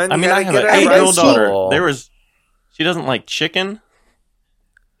 Sean. I You mean, gotta I have get an a 8-year-old rice daughter. bowl. She doesn't like chicken,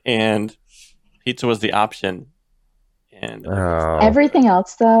 and pizza was the option. And Oh. everything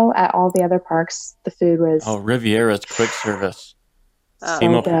else, though, at all the other parks, the food was Riviera's quick service. Oh.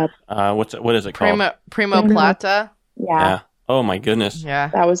 so good. What is it called? Primo Primo. Plata. Yeah, Oh my goodness. Yeah.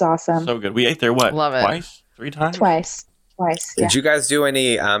 that was awesome. So good. We ate there Love it. Twice? 3 times? Twice. Yeah. Did you guys do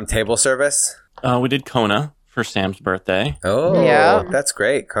any table service? We did Kona for Sam's birthday. Oh, Yeah. that's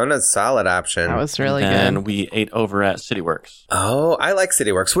great. Kona's a solid option. That was really and good. we ate over at CityWorks. Oh, I like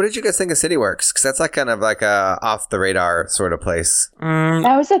CityWorks. What did you guys think of CityWorks? Because that's like kind of like a off the radar sort of place.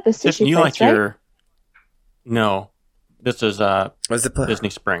 That was at the sushi Tiffany, you place, like right? your... No. This is Was it Disney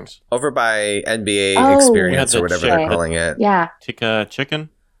Springs. over by NBA Oh. Experience We or had the whatever they're chicken. calling it? Yeah, Tikka chicken.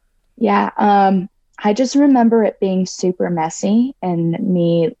 yeah. I just remember it being super messy and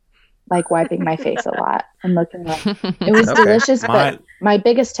me like wiping my face a lot and looking like it was Okay. delicious. My, But my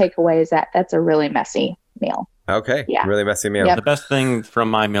biggest takeaway is that that's a really messy meal. Okay. Yeah. Really messy meal. Yep. The best thing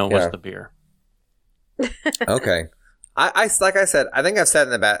from my meal was Yeah. the beer. Okay. I like I said, I think I've said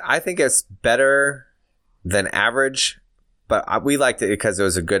in the back, I think it's better than average, but we liked it because it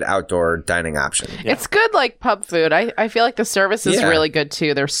was a good outdoor dining option. Yeah. It's good like pub food. I feel like the service is Yeah. really good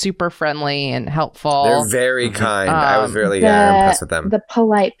too. They're super friendly and helpful. They're very Mhm. kind. I was really The- impressed with them. The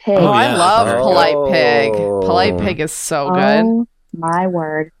polite pig. Oh, Oh, I yeah. love Oh. Polite Pig. Polite Pig is so good. Oh my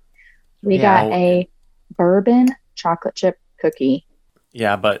word. We Yeah. got a bourbon chocolate chip cookie.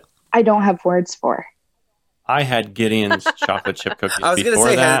 Yeah, but I don't have words for. I had Gideon's chocolate chip cookies I was going to before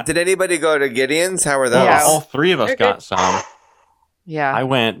say, that. did anybody go to Gideon's? How were those? Yeah. All 3 of us They're got good. some. Yeah.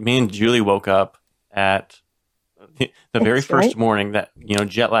 Me and Julie woke up at the very That's first right. morning that,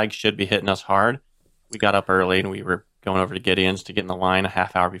 jet lag should be hitting us hard. We got up early and we were going over to Gideon's to get in the line a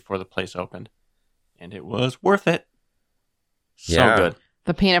half hour before the place opened. And it was worth it. So Yeah. good.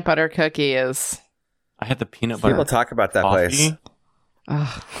 The peanut butter cookie is I had the peanut butter People talk about that coffee. place.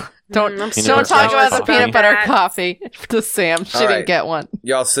 ugh, Don't I'm Peanut don't butter talk about the coffee. peanut butter That. coffee to Sam. She All didn't right. get one.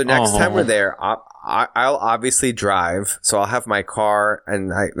 Y'all, so next time Oh. we're there, I'll obviously drive. So I'll have my car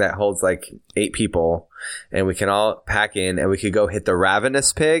and that holds like 8 people, and we can all pack in, and we could go hit the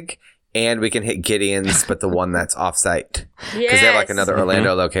Ravenous Pig, and we can hit Gideon's, but the one that's off-site. Because they have like another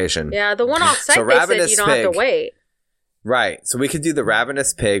Orlando location. Yeah, the one off site, So they said Ravenous you don't have Pig. to wait. Right. So we could do the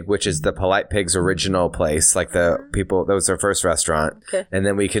Ravenous Pig, which is the Polite Pig's original place, like the people, that was their first restaurant. Okay. And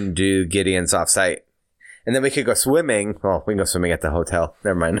then we can do Gideon's off-site. And then we could go swimming. Well, we can go swimming at the hotel.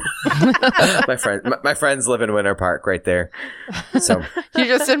 Never mind. my friends live in Winter Park right there. So You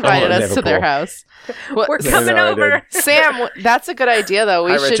just invited Oh, us to their Liverpool. house. What- We're coming I over. Sam, that's a good idea though.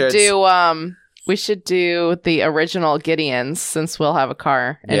 Hi, Richards. We should do the original Gideon's since we'll have a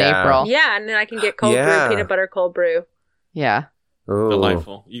car in Yeah. April. Yeah, and then I can get cold Yeah. brew, peanut butter cold brew. Yeah. ooh,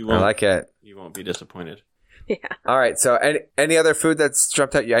 Delightful. You I won't. like it. You won't be disappointed. Yeah. All right. So any other food that's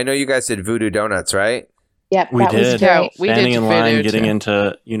jumped out? I know you guys did Voodoo Donuts, right? Yep, We that was did. great. We Standing did in line, voodoo, getting too.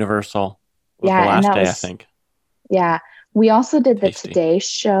 into Universal was Yeah, the and last that day, I was- think. Yeah. We also did the Tasty. Today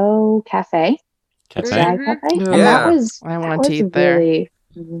Show Cafe. Cafe. Jai Mhm. Cafe. Ooh. And Yeah. that was, I that want was to eat there. really,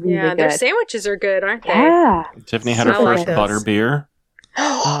 really Yeah, their good. sandwiches are good, aren't they? Yeah. Tiffany had her I like first those. butter beer.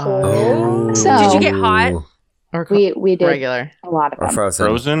 Oh. So- Did you get hot? Or We did regular. a lot of Or them. frozen?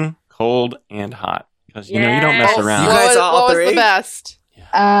 Frozen, cold, and hot. Because, you know, you don't mess Yes. around. You guys was, all what was three? the best?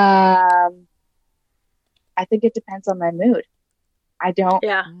 I think it depends on my mood. I don't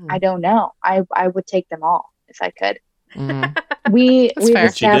Yeah. know. I would take them all if I could. Mm. We've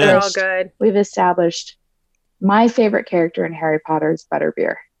fair. She did. They're all established good. we've established my favorite character in Harry Potter is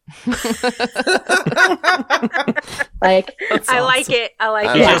Butterbeer. Like, That's I like awesome. it. I like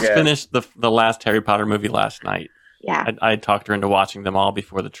I We it. like just it. finished the last Harry Potter movie last night. yeah. I talked her into watching them all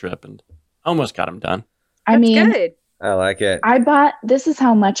before the trip and almost got them done. I That's mean, good. I like it. this is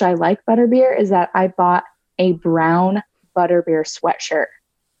how much I like Butterbeer is that I bought a brown Butterbeer sweatshirt.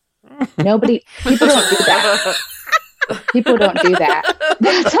 People don't do that. People don't do that.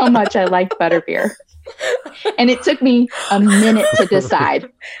 That's how much I like Butterbeer. And it took me a minute to decide.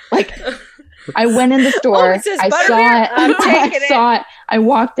 Like, I went in the store, Oh, it says I Butterbeer? saw it, I'm I taking it. saw it, I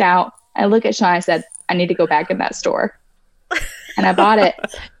walked out, I look at Sean, I said, I need to go back in that store. And I bought it.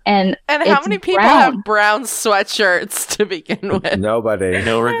 And And how it's many people brown. have brown sweatshirts to begin with? Nobody.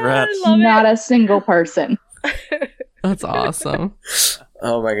 No regrets. I love Not a single person. That's awesome.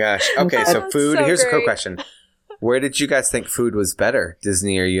 Oh my gosh. Okay, so That's food. so Here's a quick great. question. Where did you guys think food was better,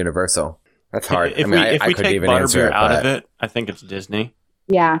 Disney or Universal? That's hard. If I mean, we, if I we couldn't take even answer Butterbeer it. out But of it, I think it's Disney.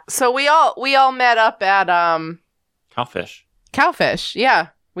 Yeah. So we all met up at Cowfish. Cowfish. Yeah.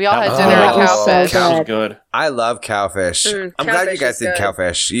 We all had was- dinner at Oh, Cowfish. so That was good. good. I love Cowfish. I'm glad you Cowfish guys is did good.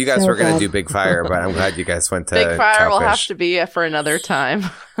 Cowfish. You guys So were going to good. do Big Fire, but I'm glad you guys went to Big Fire will have Cowfish. to be for another time.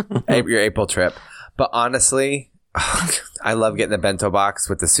 Your April trip. But honestly, I love getting the bento box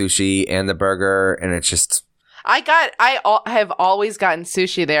with the sushi and the burger, and it's just I have always gotten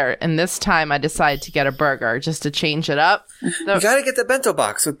sushi there, and this time I decided to get a burger just to change it up. you got to get the bento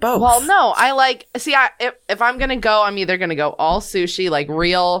box with both. Well, no, if I'm gonna go, I'm either gonna go all sushi, like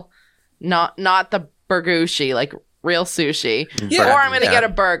real, not the burgushi, like real sushi, Yeah, or I'm gonna yeah. get a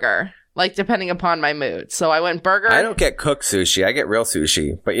burger, like depending upon my mood. So I went burger. I don't get cooked sushi. I get real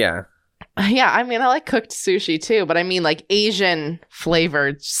sushi. But yeah, Yeah, I mean I like cooked sushi too, but I mean like Asian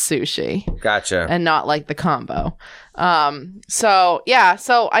flavored sushi gotcha. and not like the combo. So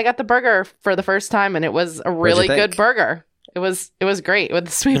I got the burger for the first time, and it was a really think? good burger. It was great with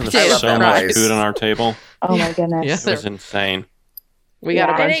the sweet There was potato love so that much place. fries. food on our table. Oh my goodness. Yeah. It was insane. We got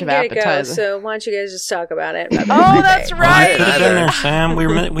a Yeah. I bunch didn't of get to go, appetizers. so why don't you guys just talk about it? Oh, that's I right. didn't Could have been either. there,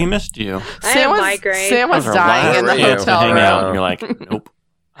 Sam. We missed you. I have was migraine. Sam was That our dying last in the Where were you? chance to hotel hang out, room. and you're like, nope,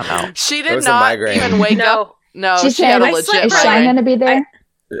 I'm out. She It did was a not migraine. even wake No. up. No, She she had said, a I slept legit Is right. Sean migraine. going to be there?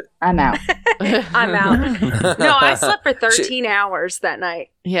 I'm out. I'm out. No, I slept for 13 hours that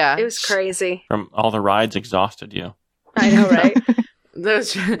night. Yeah, It was crazy. From all the rides exhausted you. I know, right?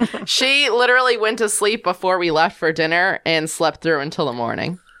 She literally went to sleep before we left for dinner and slept through until the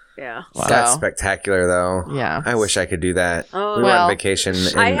morning. Yeah. Wow. That's So, spectacular, though. yeah. I wish I could do that. Oh, we were well, on vacation,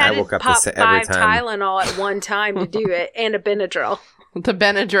 and I I, had woke to up pop every 5 time. Tylenol at one time to do it, and a Benadryl. The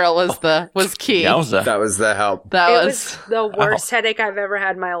Benadryl was key. Yowza. That was the help. That It was was the worst headache I've ever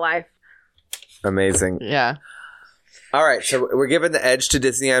had in my life. Amazing. yeah. All right, so we're giving the edge to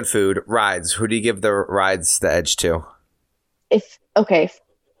Disney on food. Rides. Who do you give the rides the edge to?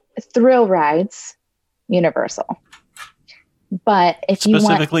 Thrill rides, Universal. But if you want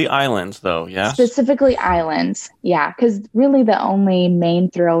Specifically islands, though, yes? specifically islands, yeah, because really the only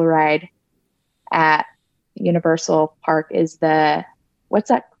main thrill ride at Universal Park is the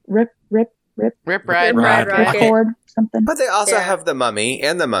Rip Rip Ride Ride Rocket. Rocket. Ford something. But they also Yeah. have the Mummy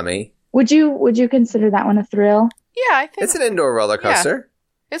and the Mummy. Would you consider that one a thrill? Yeah, I think It's an indoor roller coaster.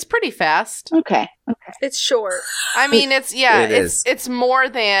 it's pretty fast. Okay. It's short. I mean, it's it's more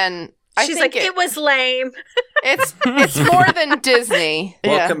than I She's think like, it was lame. it's more than Disney.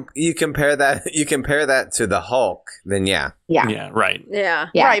 Well, yeah. you compare that to the Hulk, then yeah. Yeah. Yeah, right. Yeah.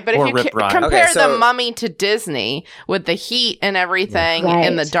 Yeah. Right, but Or if you Rip Ride. compare Okay, so- the Mummy to Disney with the heat and everything Right.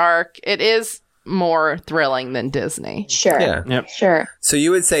 in the dark, it is more thrilling than Disney. Sure. Yeah. Yep. Sure. So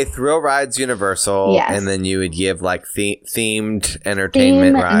you would say thrill rides Universal, Yes. and then you would give like themed Theme,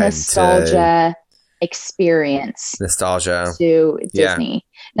 entertainment rides nostalgia, experience nostalgia. to Yeah. Disney.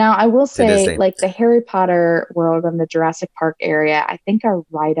 Now, I will say, Disney. like the Harry Potter world and the Jurassic Park area, I think are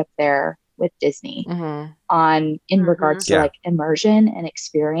right up there with Disney hmm in regards to Yeah. like immersion and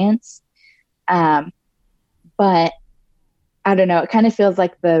experience. But I don't know. It kind of feels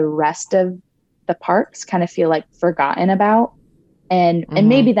like the rest of the parks kind of feel like forgotten about, and Mhm.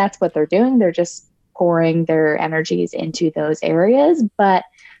 maybe that's what they're doing. They're just pouring their energies into those areas. But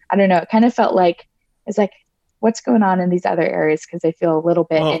I don't know. It kind of felt like it's like what's going on in these other areas because they feel a little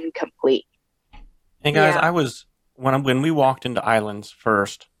bit Well- incomplete. Hey guys, Yeah. I was when we walked into Islands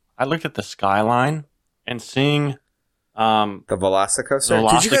first, I looked at the skyline and seeing The Velocicoaster.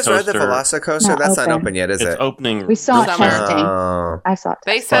 Did you guys ride the Velocicoaster. Velocicoaster? Not That's not open. open yet, is it's it? opening. We saw it Summer. testing. Oh. I saw it.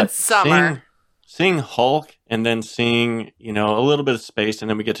 They testing. said But summer. Seeing Hulk and then seeing, a little bit of space and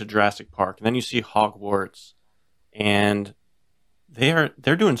then we get to Jurassic Park and then you see Hogwarts and they're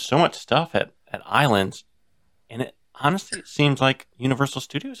doing so much stuff at Islands and it honestly it seems like Universal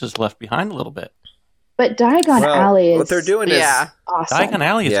Studios is left behind a little bit. But Diagon Well, Alley is what they're doing is Yeah. awesome. Diagon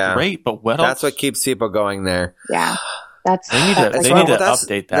Alley is Yeah. great, but what that's else? what keeps people going there. Yeah, that's They need to- that's they right. need to that's-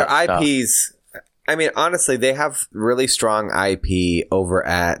 update that Their stuff. IPs. I mean, honestly, they have really strong IP over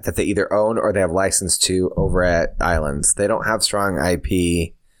at that they either own or they have license to over at Islands. They don't have strong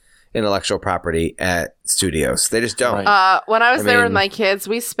IP intellectual property at studios. They just don't. Right. When I was I there with mean- my kids,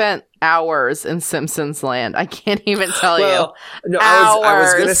 we spent hours in Simpsons Land. I can't even tell you. Well, no, I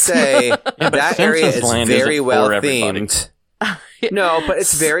was going to Hours. say Yeah, but that area Simpsons is Land very isn't well for everybody. themed. No, but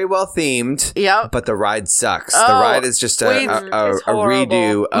it's very well themed. Yep. But the ride sucks. The Oh, ride is just a It's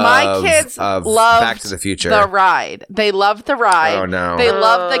redo of, My kids of loved Back to the Future. the ride. They loved the ride. Oh no! They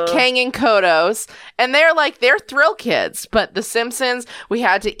love the Kang and Kodos, and they're thrill kids. But the Simpsons, we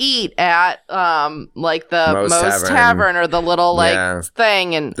had to eat at like the Moe's Moe's Tavern. Tavern or the little like Yeah.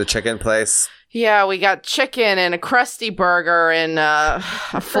 thing, and the chicken place. yeah, we got chicken and a Krusty Burger and a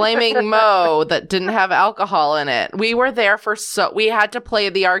Flaming Moe that didn't have alcohol in it. We were there we had to play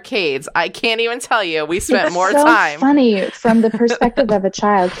the arcades. I can't even tell you. We spent It's more so time. funny from the perspective of a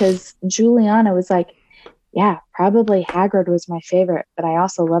child because Juliana was like, yeah, probably Hagrid was my favorite, but I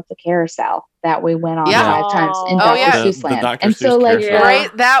also love the carousel that we went on Yeah. 5 times in Oh, Dr. yeah. Seuss The Land. Dr. And so Seuss like carousel.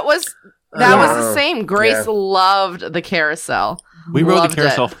 Right? That was the Oh, same. Grace yeah. loved the carousel. We rode Loved the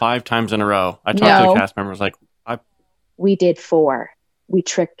carousel it. 5 times in a row. I talked to No. the cast members like, we did 4. We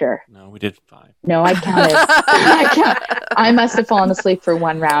tricked her. no, we did 5. No, I counted. I must have fallen asleep for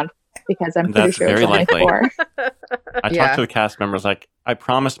 1 round because I'm pretty That's sure it was very only likely. 4. I Yeah. talked to the cast members like, I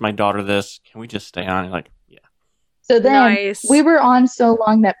promised my daughter this. Can we just stay on? Like, yeah. So then Nice. we were on so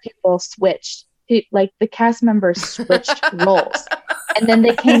long that people switched. Like the cast members switched roles. And then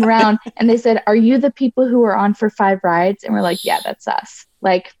they came around and they said, "Are you the people who were on for 5 rides?" And we're like, "Yeah, that's us."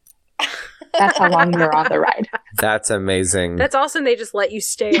 Like, that's how long we were on the ride. That's amazing. That's awesome. They just let you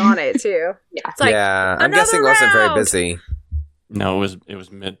stay on it too. Yeah. It's like, yeah, I'm another guessing it wasn't very round. busy. No, it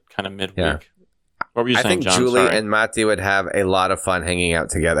was midweek. Yeah. What were you I saying, think John? Julie Sorry. and Matti would have a lot of fun hanging out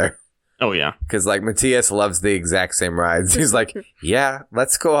together. Oh yeah. Because, like, Matthias loves the exact same rides. He's like, yeah,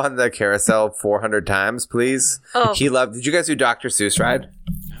 let's go on the carousel 400 times, please. oh, He loved, did you guys do Dr. Seuss ride?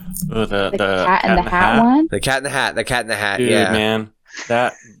 Oh, The cat in the hat one. The Cat in the Hat, Dude, yeah. man,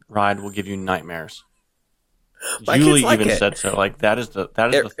 that ride will give you nightmares. My kids Julie like even it. said so. Like that is the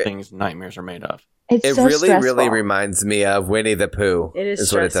It- things nightmares are made of. It's It so really, stressful. really reminds me of Winnie the Pooh. It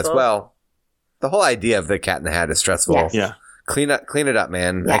is what it does. stressful. Well, the whole idea of the Cat in the Hat is stressful. Yes. Yeah. Clean it up,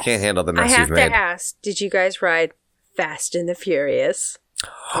 man. I Yes. can't handle the I mess have you've to made. ask, did you guys ride Fast and the Furious?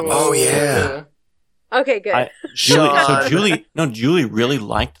 Oh, yeah. Okay, good. Julie really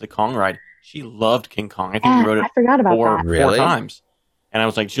liked the Kong ride. She loved King Kong. I think Yeah, we rode I it forgot about four that. Really? times. And I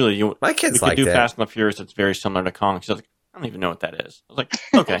was like, Julie, My we kids could liked do it. Fast and the Furious. It's very similar to Kong. She's like, I don't even know what that is. I was like,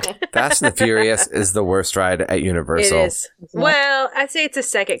 okay. Fast and the Furious is the worst ride at It Universal. is. Well, I'd say it's a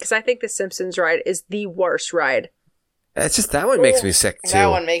second because I think the Simpsons ride is the worst ride. It's just that one makes me sick too. That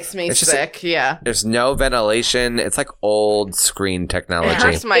one makes me It's just sick. Yeah. There's no ventilation. It's like old screen It technology.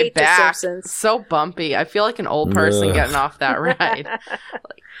 hurts my Hate The back. Simpsons. So bumpy. I feel like an old person Ugh. getting off that ride.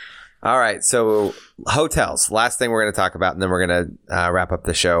 All right, so hotels. Last thing we're going to talk about, and then we're going to wrap up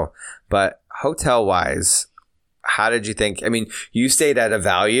the show. But hotel-wise, how did you think? I mean, you stayed at a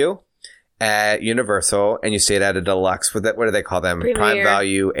Value at Universal, and you stayed at a Deluxe. What do they call them? Premier. Prime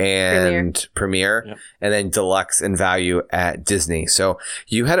Value and Premier, Yep. and then Deluxe and Value at Disney. So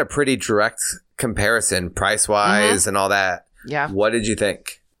you had a pretty direct comparison, price-wise, and all that. Yeah. What did you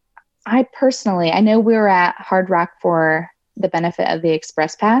think? I know we were at Hard Rock for the benefit of the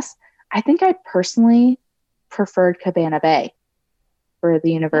Express Pass. I think I personally preferred Cabana Bay for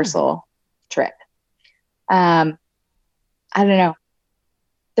the Universal trip. I don't know.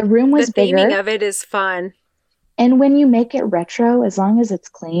 The room was The theming bigger. of it is fun. And when you make it retro, as long as it's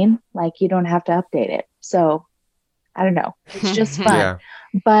clean, like you don't have to update it. So I don't know. It's just fun. Yeah.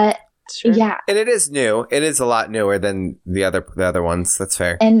 But Sure. yeah. And it is new. It is a lot newer than the other ones. That's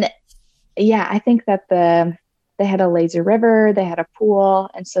fair. And yeah, I think that they had a lazy river, they had a pool.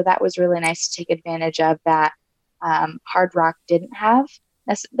 And so that was really nice to take advantage of that Hard Rock didn't have.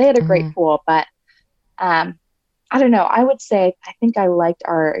 They had a great pool, but I don't know. I would say I think I liked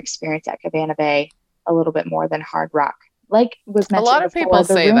our experience at Cabana Bay a little bit more than Hard Rock. Like was A mentioned lot of before, people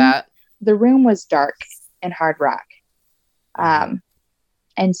the say room- that. The room was dark in Hard Rock.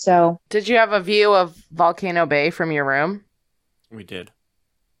 And so, Did you have a view of Volcano Bay from your room? We did.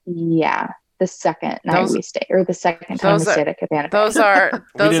 yeah, the second night Those- we stayed, or the second time we those are- stayed at Cabana Bay. Those are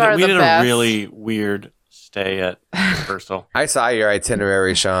We did the a best. really weird stay at Universal. I saw your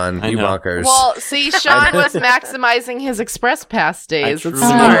itinerary, Sean. I You know. bonkers. Well, see, Sean was maximizing his Express Pass days. I truly It's He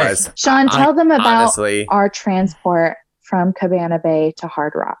smart. was. Sean, tell them about Honestly, our transport from Cabana Bay to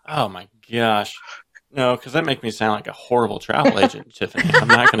Hard Rock. Oh my gosh. No, because that makes me sound like a horrible travel agent, Tiffany. I'm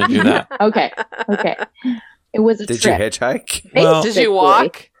not going to do that. Okay. It was a did you trip. hitchhike? Well, Did you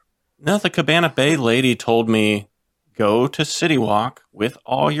walk? No, the Cabana Bay lady told me, go to City Walk with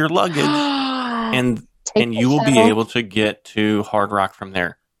all your luggage, and Take and the you will be shuttle. able to get to Hard Rock from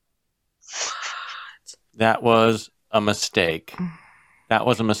there. That was a mistake. That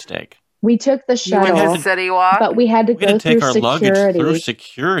was a mistake. We took the You went shuttle, to City Walk? but we had to We go had to take through our luggage security. through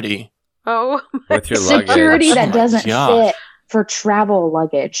security. Oh, With your Security luggage. that Oh my doesn't gosh. fit for travel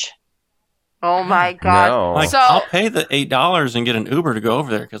luggage. Oh my god. No. Like, So- I'll pay the $8 and get an Uber to go over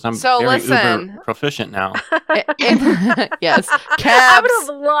there because I'm So very listen. Uber proficient now. Yes. I Cabs. would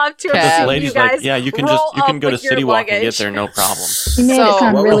have loved to Cabs. have The seen lady's you guys like, yeah, you can roll you can up go to with your City Walk and get luggage. there, no problem. You made So- it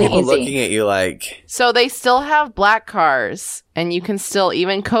sound What were really people easy. looking at you like? So they still have black cars, and you can still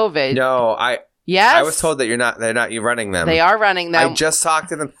even COVID. No, Yes. I was told that they're not you running them. they are running them. I just talked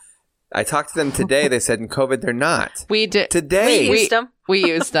to them. I talked to them today. They said in COVID they're not. we did. Today. We used them. We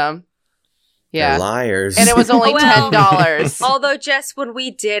used them. They're Yeah. liars. And it was only Well- $10. Although, Jess, when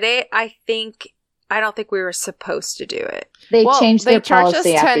we did it, I don't think we were supposed to do it. They Well, changed they their charged us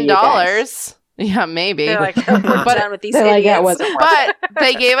policy after you guys. $10. Yeah, maybe. They're like, we're But- done with these They're idiots. like, yeah, it wasn't worth But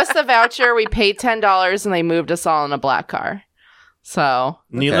they gave us the voucher. We paid $10, and they moved us all in a black car. So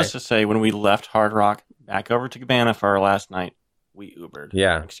Needless to say, when we left Hard Rock back over to Cabana for our last night, we Ubered.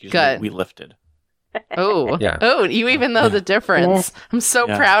 Yeah. Excuse Good. me, we lifted. Oh, Yeah. oh, you even know the difference. I'm so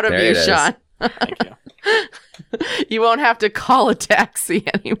Yeah. proud of There you, it is. Sean. Thank you. You won't have to call a taxi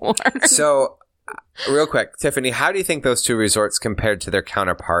anymore. So, real quick, Tiffany, how do you think those two resorts compared to their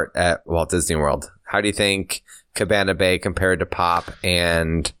counterpart at Walt Disney World? How do you think Cabana Bay compared to Pop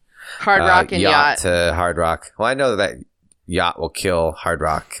and Hard Rock and Yacht. to Hard Rock? Well, I know that Yacht will kill Hard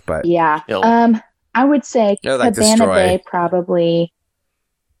Rock, but Yeah. Ill. I would say They're like Cabana destroy. Bay probably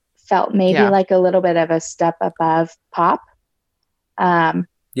felt maybe Yeah. like a little bit of a step above Pop. yeah,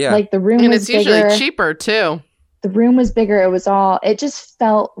 Like the room And was it's usually bigger. cheaper too. The room was bigger. It just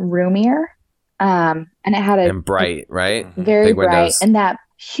felt roomier. And it had a and bright, right? very Big bright, windows. and that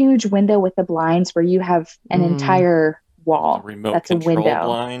huge window with the blinds where you have an Mm. entire wall. The remote That's a control window.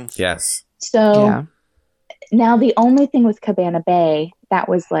 blinds. Yes. So Yeah. now the only thing with Cabana Bay that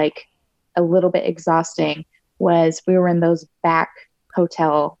was like a little bit exhausting was we were in those back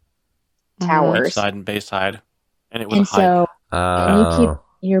hotel towers. Beachside and Bayside. And it was And a hike. so Oh.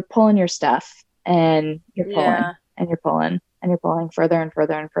 you're pulling your stuff and you're pulling Yeah. and you're pulling and you're pulling further and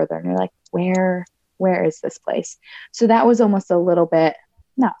further and further. And you're like, where is this place? So that was almost a little bit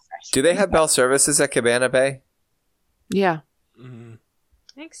not fresh. Do they have bell services at Cabana Bay? Yeah. Mhm.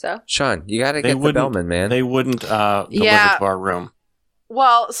 I think so. Sean, you got to They get the wouldn't- bellman, man. They wouldn't deliver Yeah. to our room.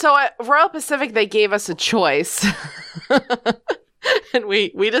 Well, so at Royal Pacific, they gave us a choice. And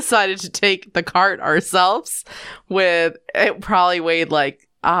we decided to take the cart ourselves. It probably weighed like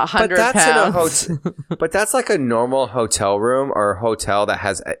 100 pounds. But that's like a normal hotel room or a hotel that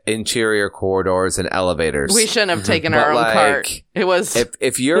has interior corridors and elevators. We shouldn't have taken But, our own like, cart. It was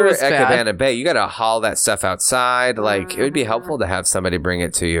If you're was at bad. Cabana Bay, you got to haul that stuff outside. Like, it would be helpful to have somebody bring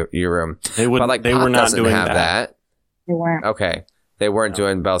it to your room. They would. But like, They Pop were not doesn't doing have that. They weren't. Okay, they weren't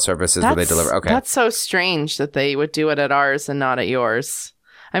doing bell services where they deliver. Okay, That's so strange that they would do it at ours and not at yours.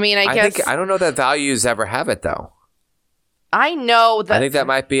 I mean, I guess think I don't know that Values ever have it though. I know that. I think that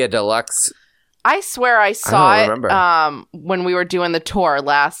might be a deluxe. I swear I saw don't it remember. when we were doing the tour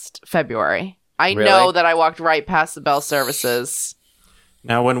last February. I Really? know that I walked right past the bell services.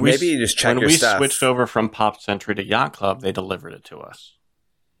 Now, when we Maybe you just check when your we stuff. switched over from Pop Century to Yacht Club, they delivered it to us,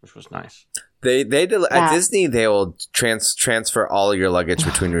 which was nice. At Yeah. Disney they will transfer all your luggage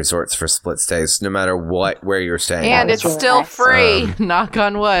between resorts for split stays, no matter where you're staying. And was it's really still nice. free, knock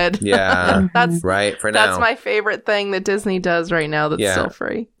on wood. Yeah, That's right for now. that's my favorite thing that Disney does right now that's Yeah. still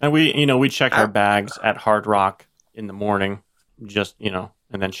free. And we checked our bags at Hard Rock in the morning, just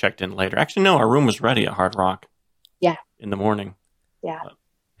and then checked in later. Actually, no, our room was ready at Hard Rock. Yeah. In the morning.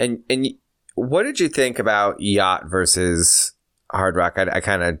 And what did you think about Yacht versus Hard Rock? I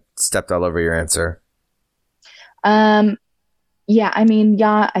kind of stepped all over your answer. Yeah, I mean,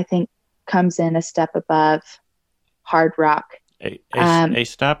 Yacht, I think, comes in a step above Hard Rock. A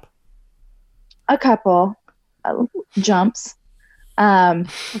step. A couple jumps,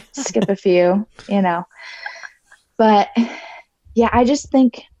 skip a few, But yeah, I just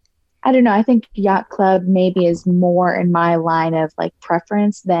think, I don't know, I think Yacht Club maybe is more in my line of like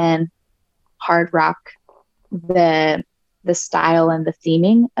preference than Hard Rock, the style and the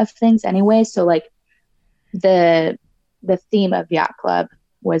theming of things anyway. So like the theme of Yacht Club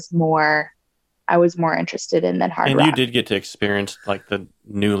was I was more interested in than Hard And Rock. you did get to experience like the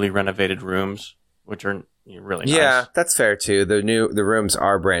newly renovated rooms, which are really nice. Yeah, that's fair too. The rooms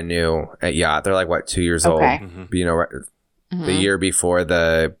are brand new at Yacht. They're like 2 years Okay. old. Mhm. The year before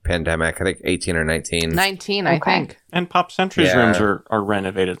the pandemic, I think 18 or 19. 19, I Okay. think. And Pop Century's Yeah. rooms are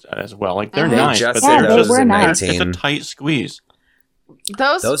renovated as well. Like they're They nice, just but did they're those just in it's 19. a tight squeeze.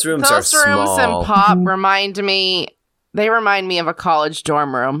 Those rooms are small. in Pop Mhm. remind me of a college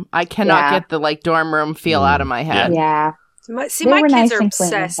dorm room. I cannot Yeah. get the like dorm room feel out of my head. Yeah. My They were kids nice are and clean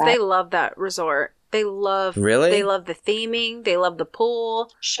obsessed. with They that. love that resort. They love Really? They love the theming. They love the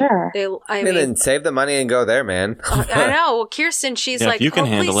pool. Sure. I Then mean, save the money and go there, man. I know. Well, Kirsten, she's Yeah, if like, you can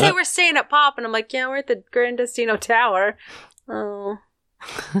please handle say it." we're staying at Pop. And I'm like, yeah, we're at the Grand Destino Tower. Oh.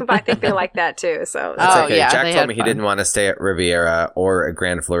 But I think they like that too. So It's Oh, okay. yeah, Jack they told had me he fun. didn't want to stay at Riviera or at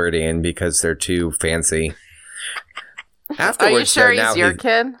Grand Floridian because they're too fancy. Are Afterwards, you sure though, now he's your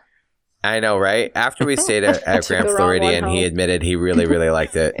kid? I know, right? After we stayed at Took Grand the wrong one Floridian, he home. admitted he really, really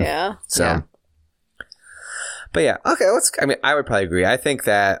liked it. yeah. So, Yeah. But yeah, okay. I would probably agree. I think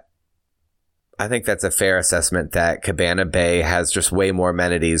that's a fair assessment that Cabana Bay has just way more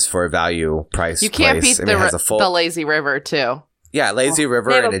amenities for a value price. You can't place. beat I mean, it has a full, the lazy river too. Yeah, lazy river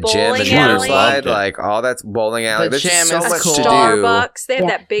They have and a a gym bowling and water alley. slide, Loved it. like all that's bowling alley. The There's just gym so is much cool. to do. Starbucks. They have Yeah.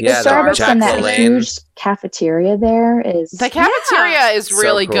 that big Yeah, The Starbucks Jack and that LaLanne. huge cafeteria there is. The cafeteria is So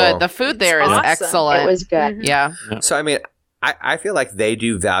really cool. good. The food there is awesome. excellent. It was good. Mhm. Yeah. So I mean, I feel like they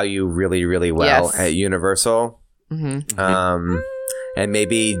do value really, really well Yes. at Universal. hmm And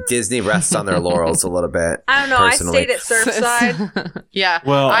maybe Disney rests on their laurels a little bit. I don't know. Personally. I stayed at Surfside. Yeah.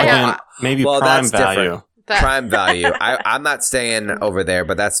 Well, I again, have- maybe Well, prime that's value. different. that- Prime value. I'm not staying over there,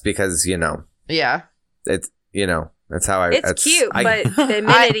 but that's because yeah. it's that's how I. It's that's- cute, I- but the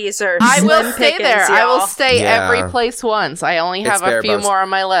amenities are. I will slim stay pickings, there. I will y'all. stay Yeah. every place once. I only have It's a bare few bones. more on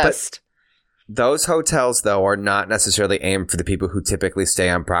my list. those hotels though are not necessarily aimed for the people who typically stay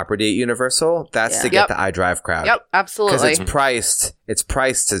on property at Universal. That's Yeah. to get Yep. the iDrive crowd. Yep, Because absolutely. it's priced. It's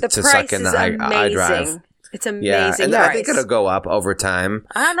priced to The suck price in is the iDrive. amazing. It's amazing. Yeah, and price. I think it'll go up over time.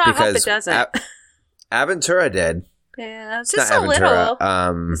 I don't know. I hope because it doesn't. Aventura did. yeah, it's It's just not a Aventura.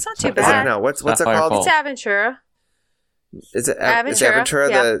 little. It's not too Is it, bad. no, what's it Sapphire called? Falls. It's Aventura. Is it Aventura, Aventura?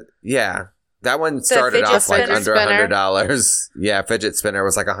 yeah. Yeah, that one started fidget off like spinner. under $100. Yeah, fidget spinner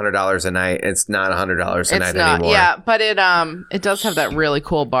was like $100 a night. It's not $100 a night It's not. anymore. Yeah, but it does have that really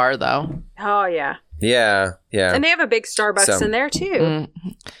cool bar though. Oh yeah, yeah. and they have a big Starbucks So- in there too. Mm.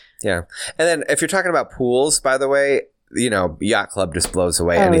 Yeah. And then if you're talking about pools, by the way, Yacht Club just blows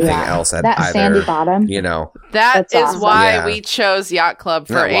away Oh, anything yeah. else at That either. sandy bottom. That That's is awesome. why Yeah. we chose Yacht Club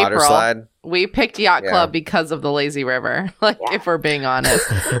for That water April. slide. We picked Yacht Yeah. Club because of the lazy river. Like, Yeah. if we're being honest,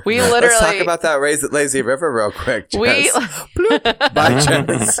 we Let's literally talk about that lazy river real quick. Jess. we Bye,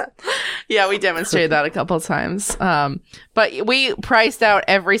 Jess. Yeah, we demonstrated that a couple of times. But we priced out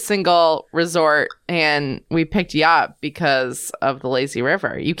every single resort and we picked Yacht because of the lazy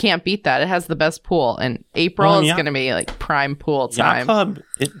river. You can't beat that. It has the best pool. And April is going to be like prime pool time. Yacht Club,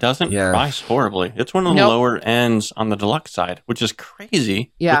 it doesn't price horribly. It's one of the lower ends on the deluxe side, which is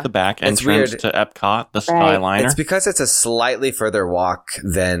crazy with the back entrance to Epcot, the Skyliner. It's because it's a slightly further walk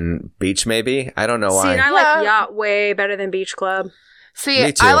than Beach, maybe. I don't know why. See, and I like Yacht way better than Beach Club.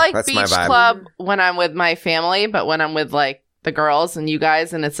 See, I like Beach Club when I'm with my family, but when I'm with like the girls and you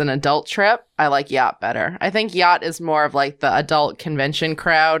guys and it's an adult trip, I like Yacht better. I think Yacht is more of like the adult convention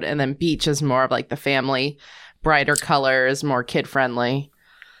crowd, and then Beach is more of like the family, brighter colors, more kid friendly.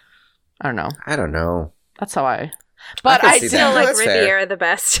 I don't know. That's how But I still like Riviera the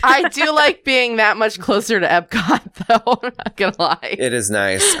best. I do like being that much closer to Epcot, though. I'm not gonna lie. It is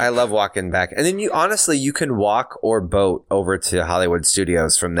nice. I love walking back, and then you can walk or boat over to Hollywood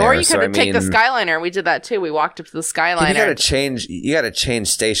Studios from there. Or you could take the Skyliner. We did that too. We walked up to the Skyliner. You gotta change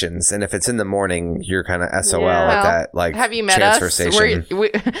stations, and if it's in the morning, you're kind of SOL at that. Like, have you met transfer us? Station.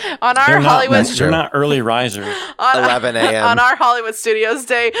 On our Hollywood, they're not early risers. 11 a.m. On our Hollywood Studios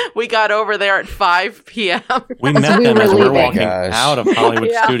day, we got over there at 5 p.m. We met them as we were walking out of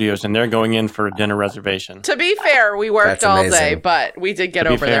Hollywood Studios, and they're going in for a dinner reservation. To be fair, we worked all day, but we did get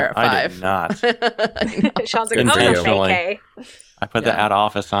over there at 5. I did not. Sean's like, I'm going to vacay. I put the out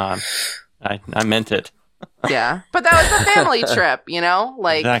office on. I meant it. Yeah, but that was a family trip,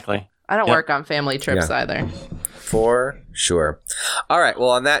 Like, exactly. I don't work on family trips either. For sure. All right. Well,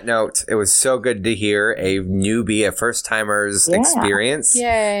 on that note, it was so good to hear a newbie, a first-timer's experience.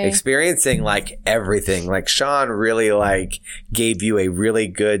 Yay. Experiencing, like, everything. Like, Sean really, like, gave you a really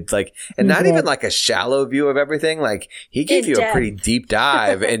good, like, and not even, like, a shallow view of everything. Like, he gave you a pretty deep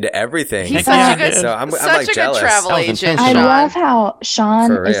dive into everything. He's such a good, so I'm like, jealous. Good travel agent, I Sean. love how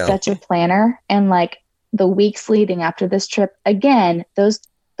Sean is such a planner, and, like, the weeks leading after this trip, again, those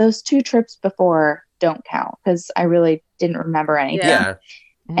 2 trips before don't count because I really didn't remember anything. Yeah.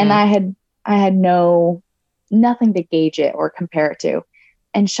 And I had nothing to gauge it or compare it to.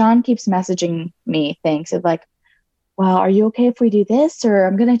 And Sean keeps messaging me things of like, well, are you okay if we do this? Or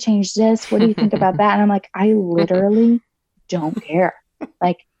I'm going to change this. What do you think about that? And I'm like, I literally don't care.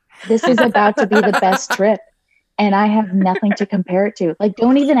 Like, this is about to be the best trip. And I have nothing to compare it to. Like,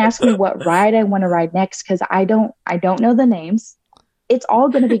 don't even ask me what ride I want to ride next because I don't know the names. It's all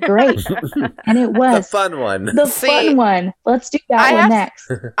going to be great. And it was the fun one. Fun one. Let's do that one next.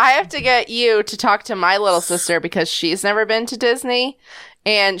 I have to get you to talk to my little sister because she's never been to Disney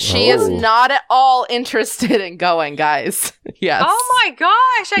and she is not at all interested in going, guys. Yes. Oh my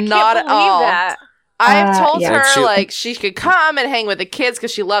gosh. I can't believe that. I've told her like she could come and hang with the kids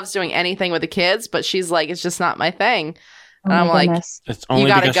because she loves doing anything with the kids, but she's like, it's just not my thing. And I'm like, it's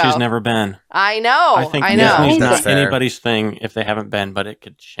only because she's never been. I know. I think Disney's not anybody's thing if they haven't been, but it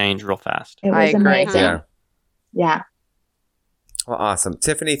could change real fast. I agree. Yeah. Well, awesome.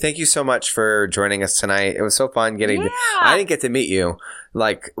 Tiffany, thank you so much for joining us tonight. It was so fun getting I didn't get to meet you.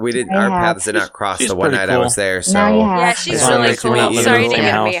 Like, we didn't, our paths did not cross the one night I was there. So yeah, she's really cool. Sorry you didn't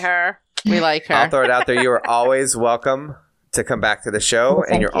get to meet her. We like her. I'll throw it out there. You are always welcome to come back to the show,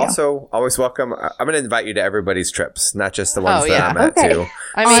 and you're also always welcome. I'm going to invite you to everybody's trips, not just the ones that I'm at too.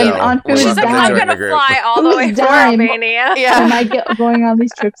 I mean, on she's like, I'm going to fly all the way to Romania. Yeah, am I going on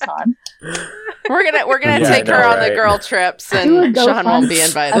these trips on? We're gonna take her on the girl trips, and Sean won't be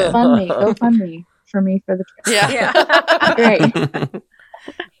invited. GoFundMe for me for the trip. Yeah. Great.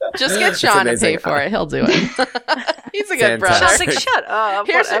 Just get Sean to pay for it. He'll do it. He's a good brother. Sean's like, shut up.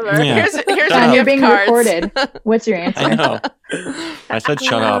 Here's Sean, you're being recorded. What's your answer? I know. I said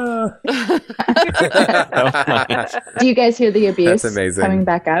shut up. Do you guys hear the abuse? That's amazing. Coming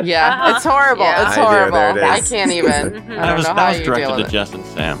back up? Yeah, it's horrible. Yeah. It's horrible. I can't even. I don't know how you deal directed with to it. Jess and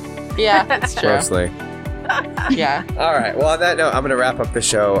Sam. Yeah, that's true. Mostly. Yeah. All right. Well, on that note, I'm going to wrap up the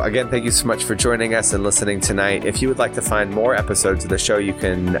show. Again, thank you so much for joining us and listening tonight. If you would like to find more episodes of the show, you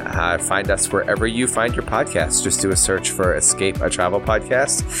can find us wherever you find your podcasts. Just do a search for Escape a Travel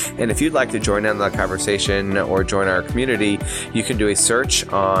Podcast. And if you'd like to join in the conversation or join our community, you can do a search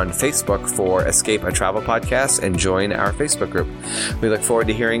on Facebook for Escape a Travel Podcast and join our Facebook group. We look forward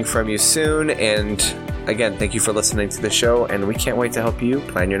to hearing from you soon. And again, thank you for listening to the show, and we can't wait to help you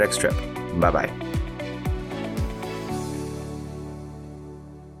plan your next trip. Bye-bye.